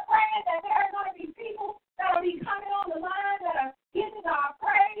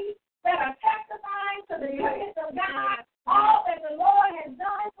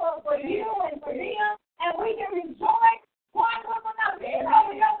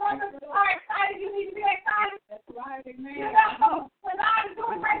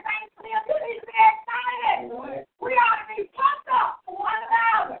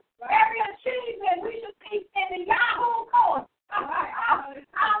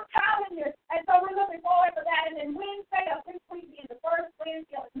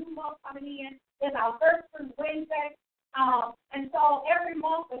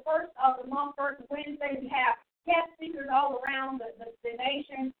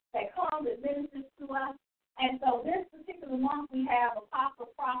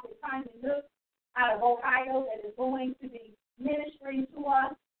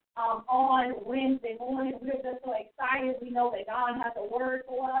 on Wednesday morning. We're just so excited. We know that God has a word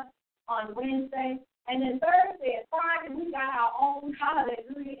for us on Wednesday. And then Thursday and Friday, we got our own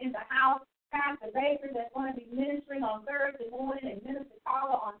hallelujah in the house. Pastor Baker that's going to be ministering on Thursday morning and Minister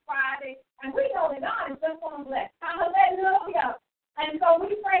Carla on Friday. And we know that God is just going to bless. Hallelujah. And so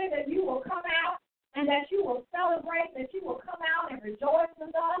we pray that you will come out and that you will celebrate, that you will come out and rejoice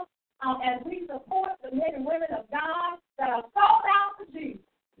with us as we support the men and women of God that are sold out for Jesus.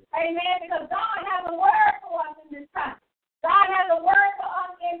 Amen. Because God has a word for us in this time. God has a word for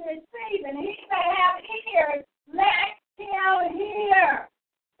us in this season. He that have ears, let him hear.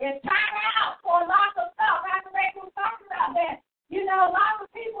 It's time out for lots of stuff. Pastor Baker was talking about that. You know, lots of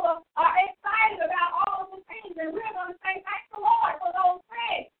people are excited about all of the things, and we're going to say thank the Lord for those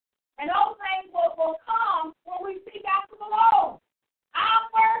things. And those things will come when we seek after the Lord.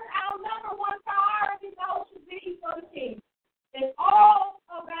 Our number one priority, though, should be for the kingdom. It's all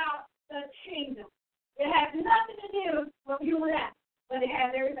about the kingdom. It has nothing to do with you and I, but it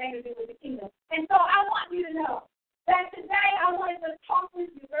has everything to do with the kingdom. And so I want you to know that today I wanted to talk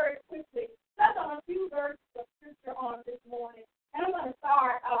with you very quickly, just on a few verses of scripture on this morning. And I'm going to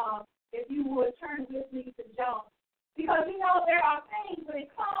start, if you would, turn with me to John. Because, you know, there are things when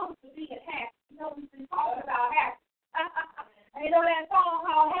it comes to being happy. You know, we've been talking about happy. And you know that song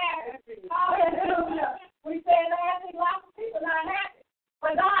called Happy? Hallelujah. We said last week, lots of people not happy.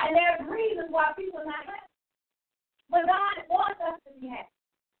 But God, and there's reasons why people are not happy. But God wants us to be happy.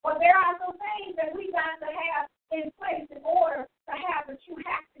 But there are some things that we got to have in place in order to have the true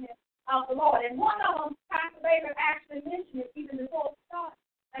happiness of the Lord. And one of them, Pastor Baker actually mentioned it even before we started,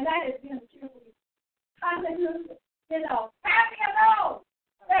 and that is being truly. Hallelujah. You know, happy are those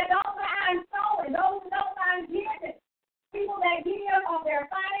that don't mind sowing, those that don't mind giving. People that give of their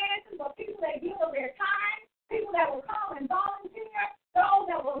finances, or people that give of their time, people that will come and volunteer,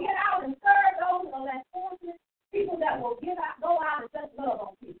 those that will get out and serve, those that are less fortunate, people that will go out and just love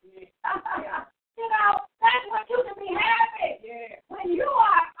on people. You know, that's when you can be happy. Yeah. When you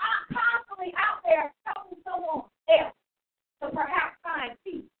are constantly out there helping someone else to perhaps find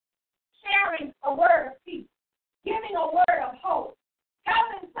peace, sharing a word of peace, giving a word of hope,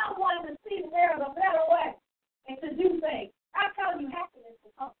 helping someone to see that there is a better way and to do things. I'm telling you, happiness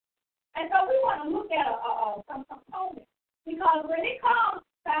will come. And so we want to look at some components, because when it comes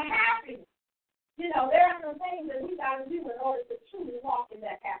to happiness, you know, there are some things that we got to do in order to truly walk in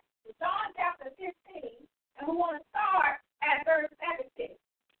that happiness. John chapter 15, and we want to start at verse 17.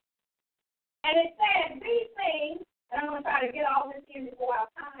 And it says, these things, and I'm going to try to get all this in before our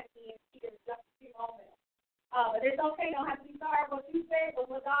time ends here in just a few moments. But it's okay, don't have to be sorry what you said,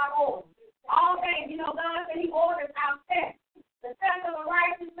 but what God orders. All things, you know, God said he orders our steps. The steps of a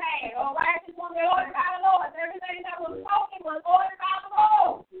righteous man, or a righteous one, they ordered by the Lord. Everything that was spoken was ordered by the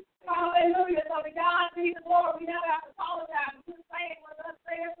Lord. Hallelujah. So to God be the glory. We never have to apologize. We're saying what thus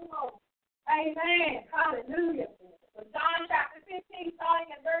saith the Lord. Amen. Hallelujah. So John chapter 15,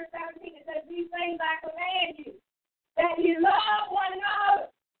 starting at verse 17, it says, these things I command you, that you love one another.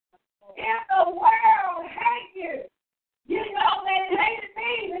 If the world hates you, you know that it hated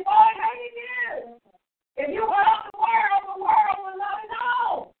me before it hated you. If you love the world will love it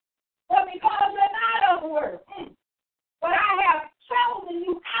all. But because you're not of the world, but I have chosen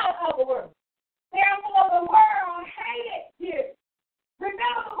you out of the world, therefore the world hated you.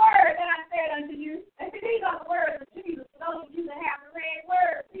 Remember the word that I said unto you. And these are the words of Jesus. For those of you that have the red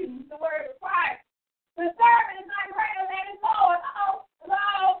word, use the word of Christ. The servant is not greater than his Lord.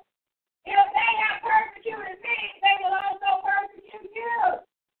 Hello. If they have persecuted me, they will also persecute you.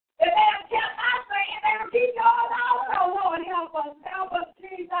 If they have kept my saying, they will keep yours also. Lord, help us,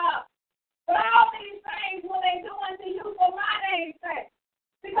 Jesus. But all these things will they do unto you for my name's sake,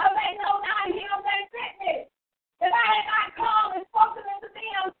 because they know not him that sent me. If I had not come and spoken unto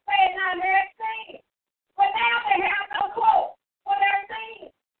them, they had not heard seen. But now they have no hope for their sins.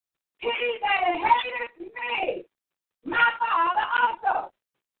 He that hateth me, my Father also.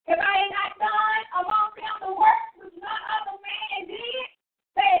 If I had not done among them the works which none other man did,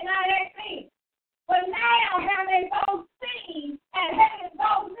 they had not had seen. But now have they both seen and hated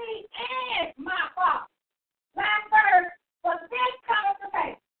both me and my Father. Last verse, but this cometh to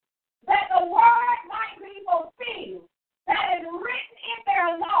pass, that the word might be fulfilled, that is written in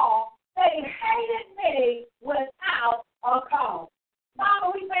their law, they hated me without a cause.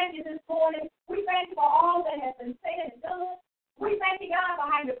 Father, we thank you this morning. We thank you for all that has been said and done. We thank you, God, for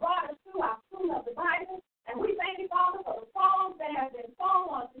how you brought us through our school of the Bible. And we thank you, Father, for the songs that have been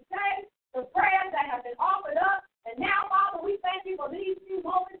sung on today, the prayers that have been offered up. And now, Father, we thank you for these few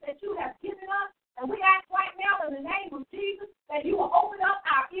moments that you have given us. And we ask right now in the name of Jesus that you will open up up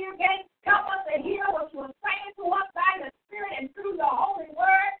our ear gates. Help us to hear what you are saying to us by the Spirit and through the Holy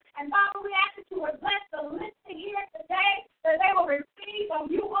Word. And Father, we ask that you would bless the listening here today, that they will receive from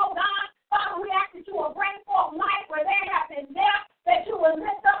you, oh God. Father, we ask that you will bring forth life where there have been death, that you will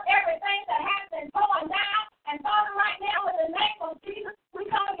lift up everything that has been torn down. And Father, right now, in the name of Jesus, we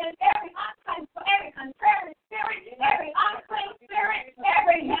come against every contrary spirit, every unclean spirit,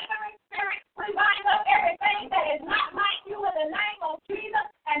 every hindering spirit. We bind up everything that is not like you in the name of Jesus.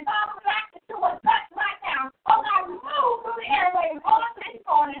 And Father, we ask that you will touch right now. Oh God, move through the airways on this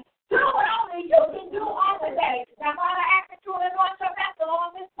morning. Do what only you can do on the day. Now, Father, I ask that you will anoint your vessel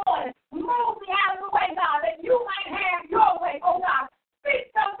on this morning. Move me out of the way, God, that you might have your way, oh God.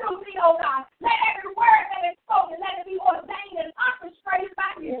 Speak so through me, oh God. Let every word that is spoken, let it be ordained and orchestrated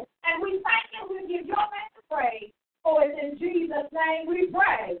by you. And we thank you. We give your name to praise. For it's in Jesus' name we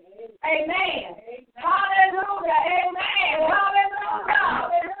pray. Amen. Hallelujah. Amen.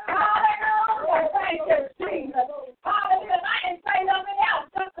 Hallelujah. Hallelujah. Thank you, Jesus. Hallelujah. I didn't say nothing else.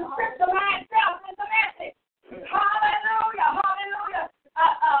 Just the scripture by itself is the message. Hallelujah. Hallelujah.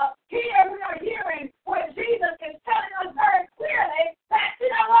 Here we are hearing what Jesus is telling us very clearly that,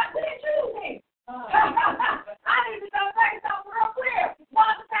 you know what, we choose him. I need to say something real clear.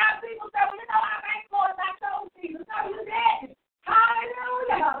 Most of the time people say, well, you know, I ain't going to chose Jesus. No, you didn't.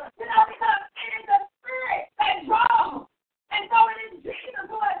 Hallelujah. You know, because it is the Spirit that draws. And so it is Jesus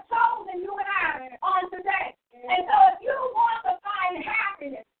who has chosen you and I on today. And so if you want to find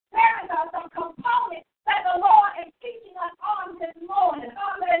happiness, there is some components that the Lord is teaching us on this morning.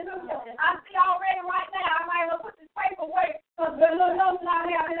 Hallelujah. I see already right now, I might as well put this paper away because the little notes I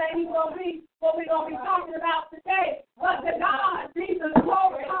have, it ain't going to be what we're going to be talking about today. But to God, Jesus,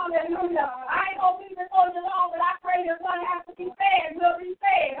 glory, hallelujah. I ain't going to be before you long, but I pray that what has to be said will be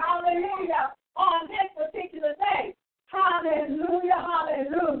said. Hallelujah. On this particular day. Hallelujah,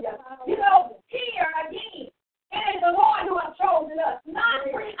 hallelujah. You know, here again, it is the Lord who has chosen us, not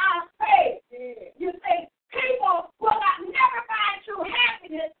we our faith. You see, people will not never find true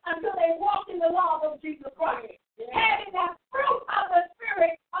happiness until they walk in the law of Jesus Christ, having that fruit of the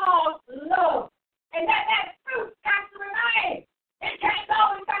Spirit of love. And that fruit has to remain. It can't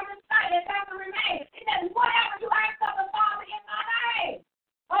go and come inside. It has to remain. It says, whatever you ask of the Father in my name,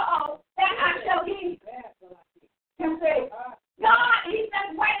 that I shall give. You see, God, he's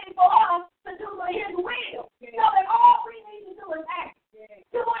just waiting for us to do his will. So that all we need to do is ask.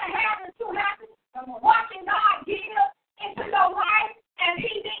 You want to have this true happiness? Watching God give into your life and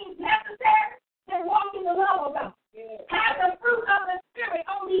he deems necessary, then walk in the love of God. Have the fruit of the Spirit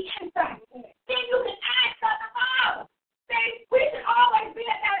on the inside. Then you can ask of the Father. See, we should always be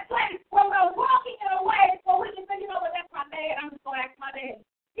at that place where we're walking in a way where we can say, you know what, that's my dad. I'm just going to ask my dad.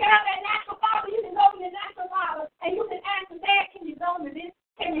 You have that natural father, you can go to your natural father, and you can ask him, Dad, can you go me this?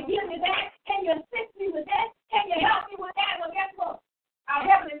 Can you give me that? Can you assist me with that? Can you help me with that? Well, guess what? Our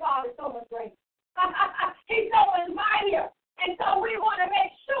Heavenly Father is so much greater. He's so much mightier. And so we want to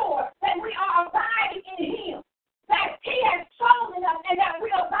make sure that we are abiding in him, that he has chosen us, and that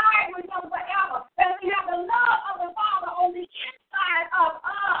we abide with him forever, that we have the love of the Father on the inside of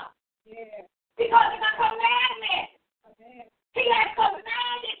us. Yeah. Because it's a commandment. Okay. He has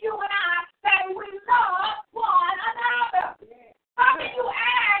commanded you and I that we love one another. Yeah. How can you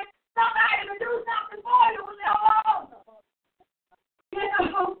ask somebody to do something for you when you're alone? You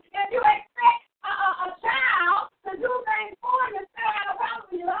know, if you expect a child to do things for you, stand around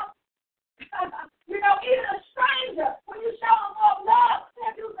you, you know, even a stranger, when you show them more love,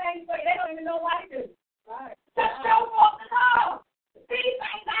 they do things for you. They don't even know why to do. Right. Just show more love. These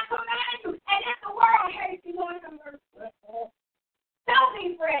things I command you. And if the world hates you, Lord, have mercy. Don't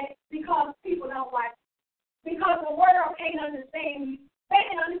be afraid because people don't like you. Because the world can't understand you. They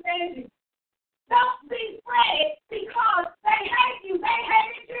can't understand you. Don't be afraid because they hate you. They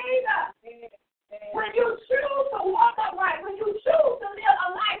hated Jesus. When you choose to walk upright, when you choose to live a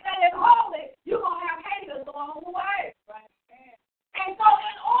life that is holy, you're going to have haters along the way. And so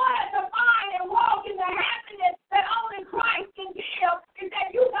in order to find and walk in the happiness that only Christ can give, is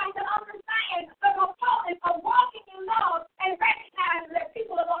that you got to understand the components of walking in love and recognizing that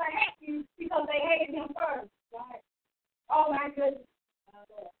people are going to hate you because they hated him first. Right? Oh, my goodness.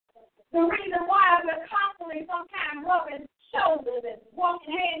 The reason why we're constantly sometimes rubbing shoulders and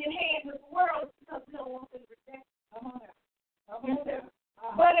walking hand in hand with the world is because we don't want them to reject.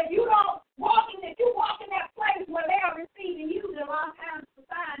 But if you don't walk in, if you walk in that place where they are receiving you, there are all kinds of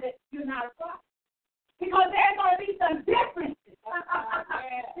signs that you're not a prophet. Because there's going to be some differences.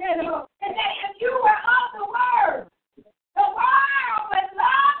 You know, and that if you were of the world would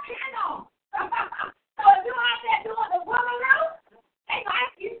love you know. So if you're out there doing the boogaloo, they're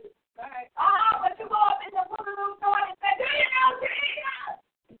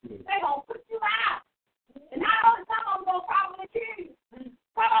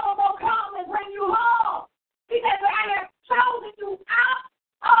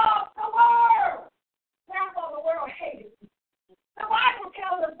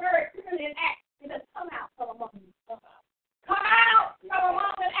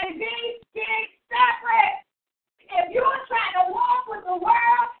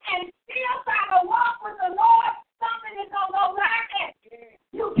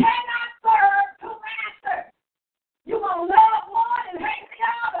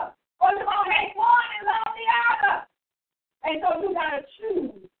to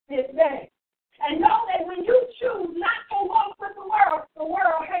choose this day. And know that when you choose not to walk with the world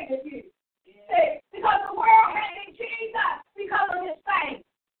hated you. See, because the world hated Jesus because of his fame,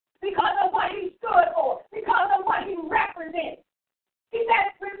 because of what he stood for, because of what he represented. He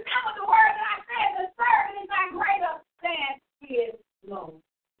said, remember the word that I said, the servant is not greater than his Lord.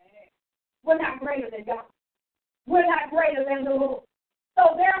 We're not greater than God. We're not greater than the Lord.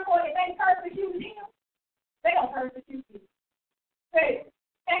 So therefore, if they persecute him, they don't persecute you. See?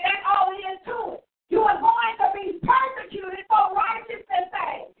 And that's all it is to it. You are going to be persecuted for righteousness'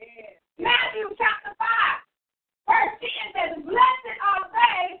 sake. Yeah. Matthew chapter 5, verse 10 says, blessed are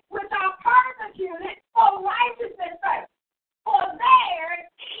they which are persecuted for righteousness' sake, for theirs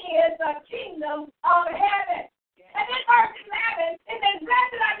is the kingdom of heaven. Yeah. And in verse 11, it says,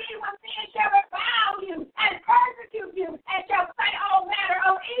 blessed are ye when men shall revile you and persecute you and shall say all manner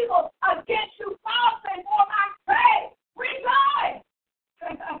of evil against you falsely for my sake. Rejoice.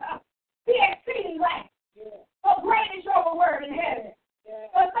 Be exceeding glad. Yeah. For great is your reward in heaven.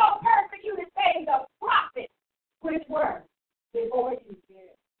 Yeah. For so persecuted they the prophets which were before you.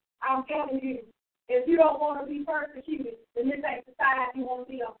 Yeah. I'm telling you, if you don't want to be persecuted, then this ain't the side you want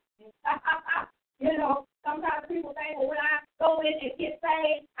to be on. You know, sometimes people think, well, when I go in and get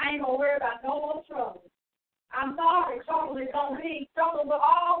saved, I ain't going to worry about no more trouble. I'm sorry, trouble is going to be. Trouble will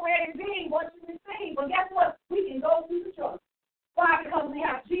always be what you receive. But guess what? We can go through the trouble. Why? Because we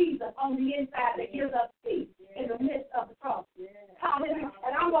have Jesus on the inside that gives us peace in the midst of the trouble. Hallelujah.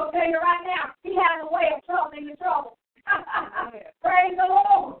 And I'm going to tell you right now, he has a way of troubling the trouble. Praise the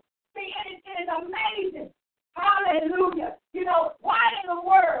Lord. See, it is amazing. Hallelujah. You know, why in the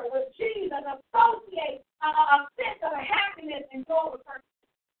world would Jesus associate a sense of happiness and joy with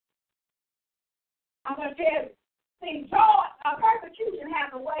persecution? I'm going to tell you. See, joy, persecution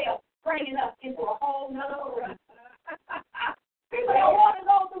has a way of bringing us into a whole nother run. People don't want to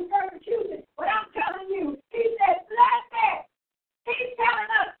go through persecution, but I'm telling you, he said, blessed. He's telling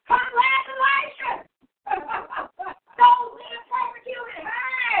us, congratulations. Don't live persecuted.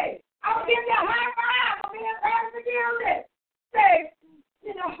 Hey, I'm going to give you a high five for being persecuted. Say,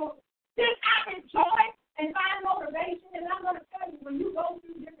 you know, this I enjoy and find motivation, and I'm going to tell you, when you go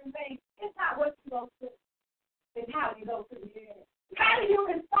through different things, it's not what you go through. It's how you go through it. How do you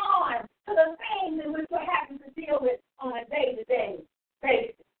respond to the things in which you're having to deal with on a day-to-day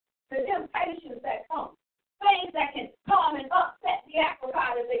basis? The temptations that come, things that can come and upset the apple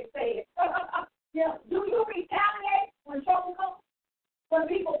cart, as they say. Do you retaliate when trouble comes? When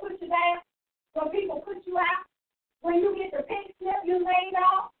people put you down? When people put you out? When you get the pink slip you laid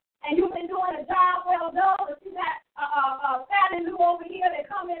off and you've been doing a job well done, but you got a family new over here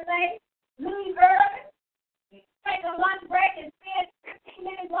that come in late, leave early, take a lunch break and spend 15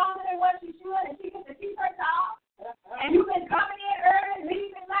 minutes longer than what you should, and she gets to keep her job. And you've been coming in early,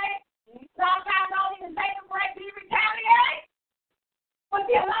 leaving late. Sometimes don't even take a break, do you retaliate? But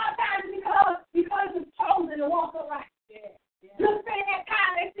see, a lot of times because you've chosen to walk upright. You spend that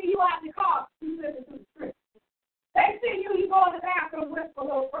time, they see you out in the car, you listen to the script. They see you go in the bathroom, whisper a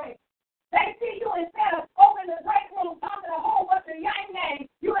little prayer. They see you instead of opening the break room, talking a whole bunch of young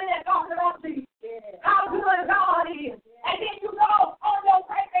names, you in there talking about Jesus. How good God is. And then you go on your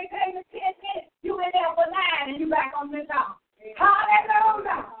break, they tell you 10 minutes, you in there for 9 and you back on the job.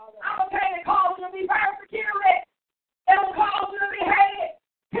 Hallelujah. I'm going to tell you, it calls you to be persecuted. It will cause you to be hated.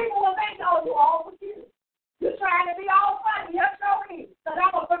 People will think, oh, you're all for you. You're trying to be all funny. Yes, so is. Because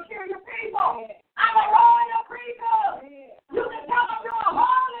I'm a peculiar people. I'm a royal people. You can tell them you're a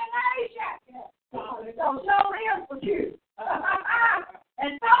holy nation. So show them for you.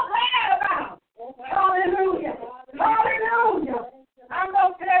 And so glad about it. Hallelujah. Hallelujah. I'm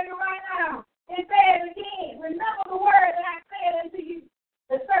going to tell you right now. It says again, remember the word that I said unto you.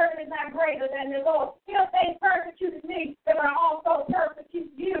 The servant is not greater than the Lord. If they persecuted me, they will also persecute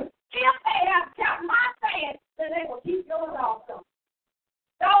you. If they have kept my saying, then they will keep yours also.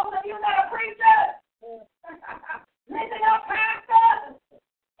 Those of you that are preachers, listen up, pastors.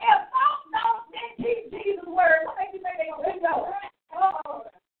 If folks don't teach Jesus' word, what makes you think they're going to go?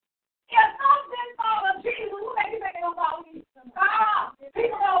 If folks didn't follow Jesus, what makes you think they're going to follow you?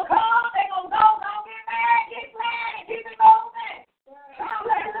 People don't come, they're going to go, don't get mad, get glad, and keep it moving.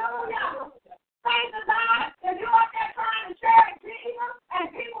 Hallelujah. Praise the God. If you're up there trying to share Jesus and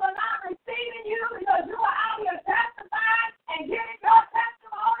people are not receiving you because you are out here testifying and giving your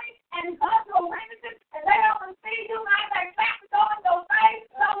testimony and because you're waiting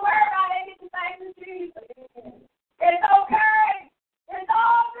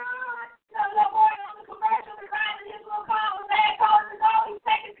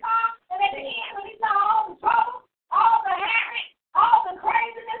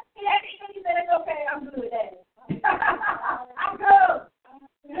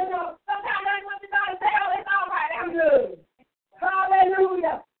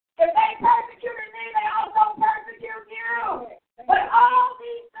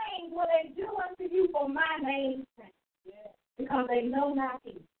my name's sake. Because they know not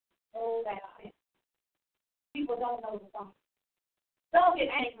me. Oh, that I am. People don't know the song. Don't get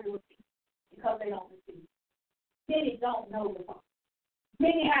angry with people because they don't receive. Many don't know the song.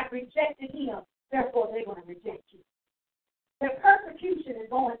 Many have rejected him, therefore they're going to reject you. The persecution is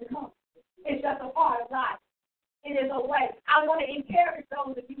going to come. It's just a part of life. It is a way. I want to encourage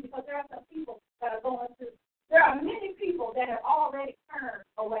those of you because there are some people that are going through. There are many people that have already turned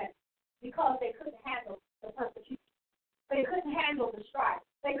away because they couldn't handle the persecution. They couldn't handle the strife.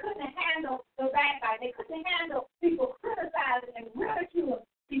 They couldn't handle the backbite. They couldn't handle people criticizing and ridiculing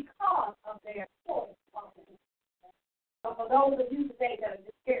because of their choice. But for those of you today that are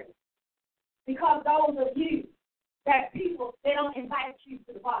discouraged, because those of you that people, they don't invite you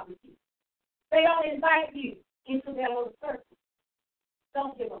to the barbecue. They don't invite you into their little circle.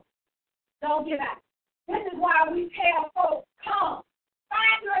 Don't give up. Don't give out. This is why we tell folks, come.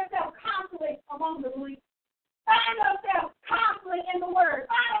 Find yourself constantly among the believers. Find yourself constantly in the Word.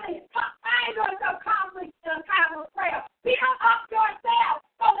 Finally, find yourself constantly in a time of prayer. Build up yourself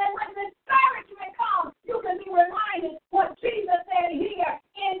so that when discouragement comes, you can be reminded what Jesus said here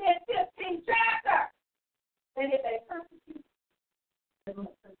in this 15th chapter. That if they persecute, they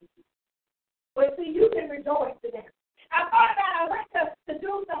must persecute. But see, you can rejoice today. I thought about I went to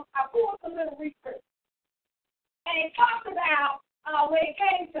do some, I pulled some little research. And it talked about when it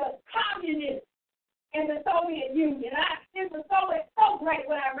came to communism in the Soviet Union. It was so great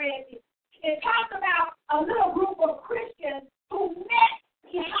when I read it. It talked about a little group of Christians who met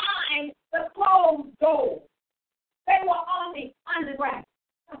behind the closed doors. They were on the underground.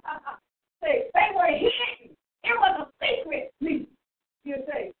 They were hidden. It was a secret meeting, you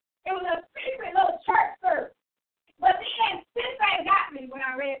see. It was a secret little church service. But then, this thing got me when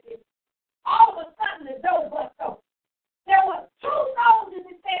I read this. All of a sudden, the door bust open. There were two soldiers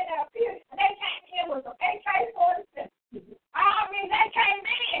that said that appeared, and they came in with some AK-47. I mean, they came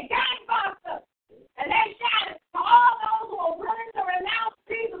in, gangbusters, and they shouted to all those who are willing to renounce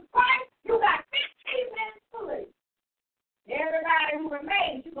Jesus Christ, you got 15 minutes to leave. Everybody who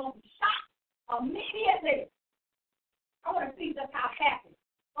remains, you're going to be shot immediately. I want to see just how happy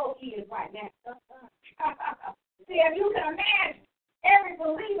Loki is right now. See, if you can imagine, every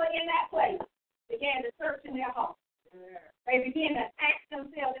believer in that place began to search in their heart. They began to ask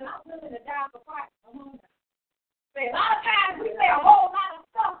themselves, am I willing to die for Christ? See, a lot of times we say a whole lot of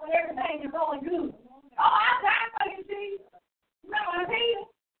stuff when everything is going good. Oh, I'll die for you, Jesus. You know what I mean?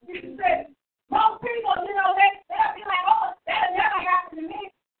 Most people, they'll be like, oh, that'll never happen to me.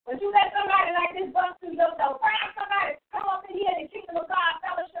 But you let somebody like this bust through your door. Find somebody come up in here in the Kingdom of God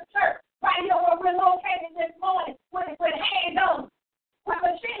Fellowship Church, right here where we're located this morning, with handguns, with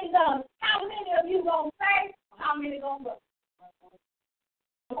machine guns. How many of you going to say? How many going to look?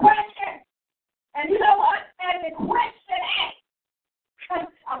 The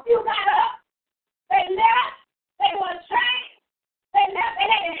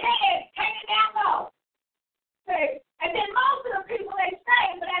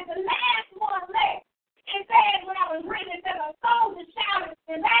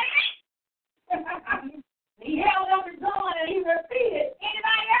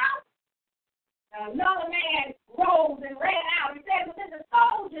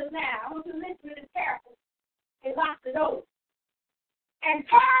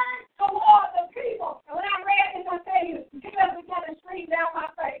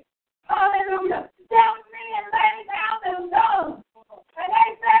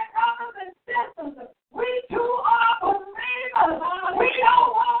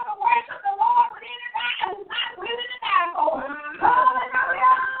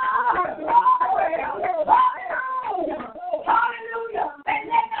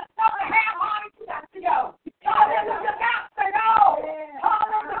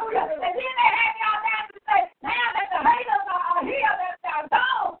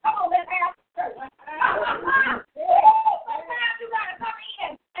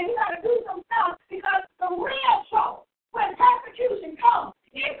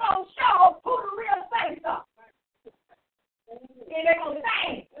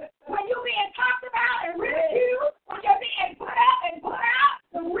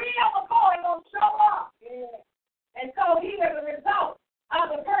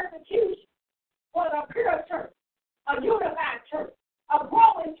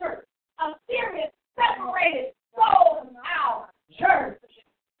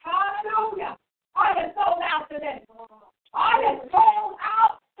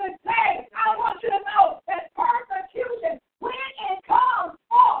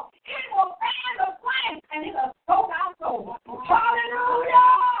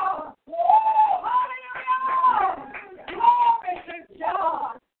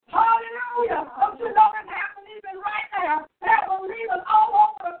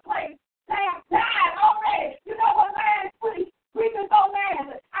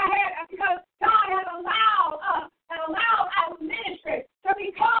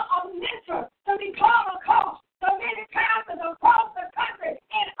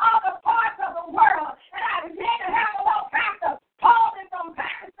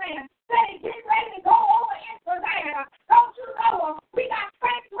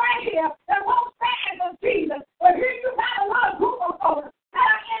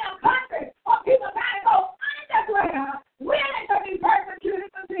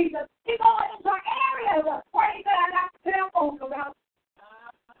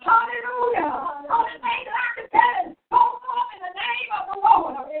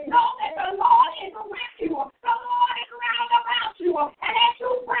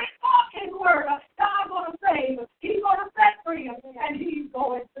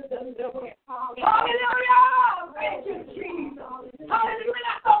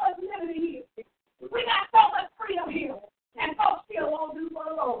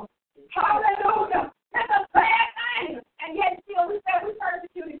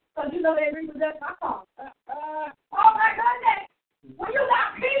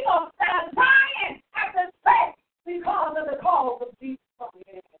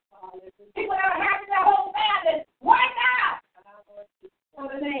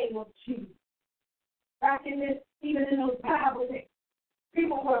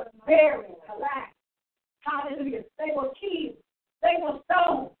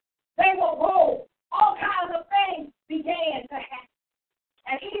they will grow. All kinds of things began to happen.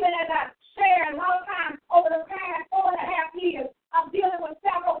 And even as I shared a lot of times over the past 4.5 years, I'm dealing with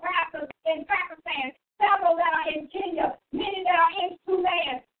several pastors in Pakistan, several that are in Kenya, many that are in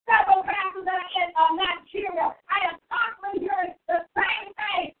Sudan, several pastors that are in Nigeria. I am constantly hearing the same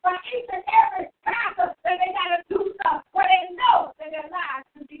thing from each and every pastor that they got to do stuff where they know that their lives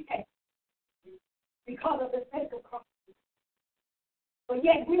can be taken because of the sake of Christ. But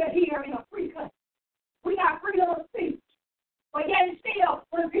yet we are here in a free country. We got freedom of speech. But yet still,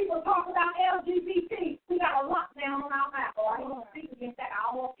 when people talk about LGBT, we got a lockdown on our mouth. Oh, I don't want to speak against that.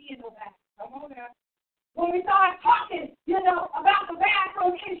 I don't want to see no that. Come on now. When we start talking, about the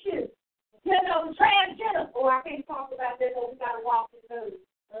bathroom issues, the transgender. Oh, I can't talk about that, but we got to walk in those.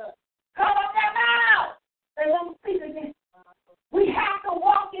 Come on their mouth. They won't speak against. We have to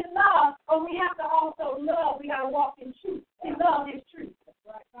walk in love, but we have to also love. We got to walk in truth. And love is truth. That's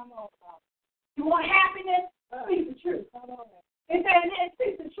right. Come on, Father. You want happiness? Speak the truth. It says,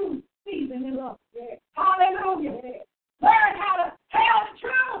 speak the truth, season in love. Yeah. Hallelujah. Yeah. Learn how to tell the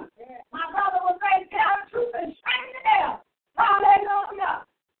truth. Yeah. My brother would say, tell the truth and shame it down. Hallelujah.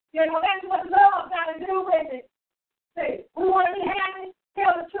 That's what love got to do with it. See, we want to be happy,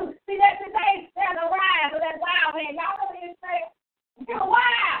 tell the truth. See, that today, there's a rise of that wild man. Y'all know what it says? You're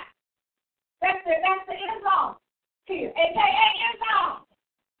wild. That's the Islam here, a.k.a. Islam.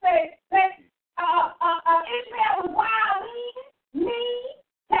 Say, Israel was wild, mean,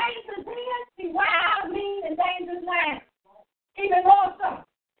 dangerous men. See, wild, mean, and dangerous land. Even more so.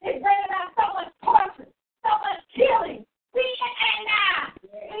 It's bringing out so much torture, so much killing, beating and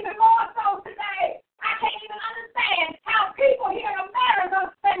dying. Even more so today. I can't even understand how people here in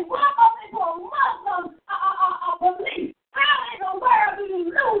America they walk up into a Muslim belief. How in the world do you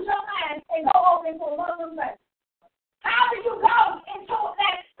lose your mind and go over into a Muslim faith? How do you go into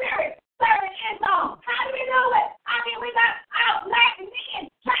that spirit serving Islam? How do we do it? I mean, we got our black men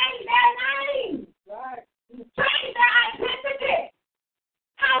change their names. Right. Change their identity.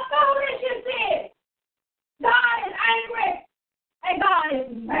 How foolish is this? God is angry and God is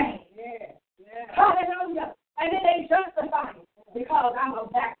mad. Yeah. Yeah. Hallelujah. And then they justify it because I'm a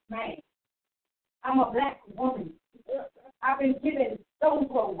black man. I'm a black woman. I've been given so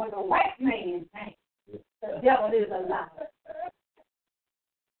low with a white man's name. The devil is a liar.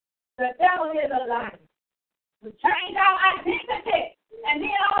 The devil is a liar. We change our identity, and then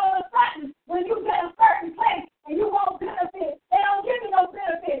all of a sudden, when you get a certain place and you want benefits, they don't give you no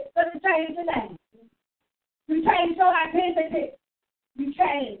benefits for to change your name. You change your identity. You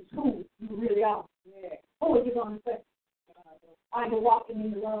change who you really are. Yeah. Who are you going to say? Are you walking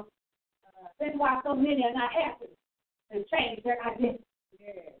in the love? That's why so many are not happy. They change their identity.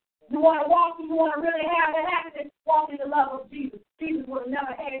 Yeah. You want to walk, you want to really have that happiness, walk in the love of Jesus. Jesus would have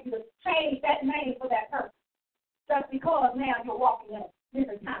never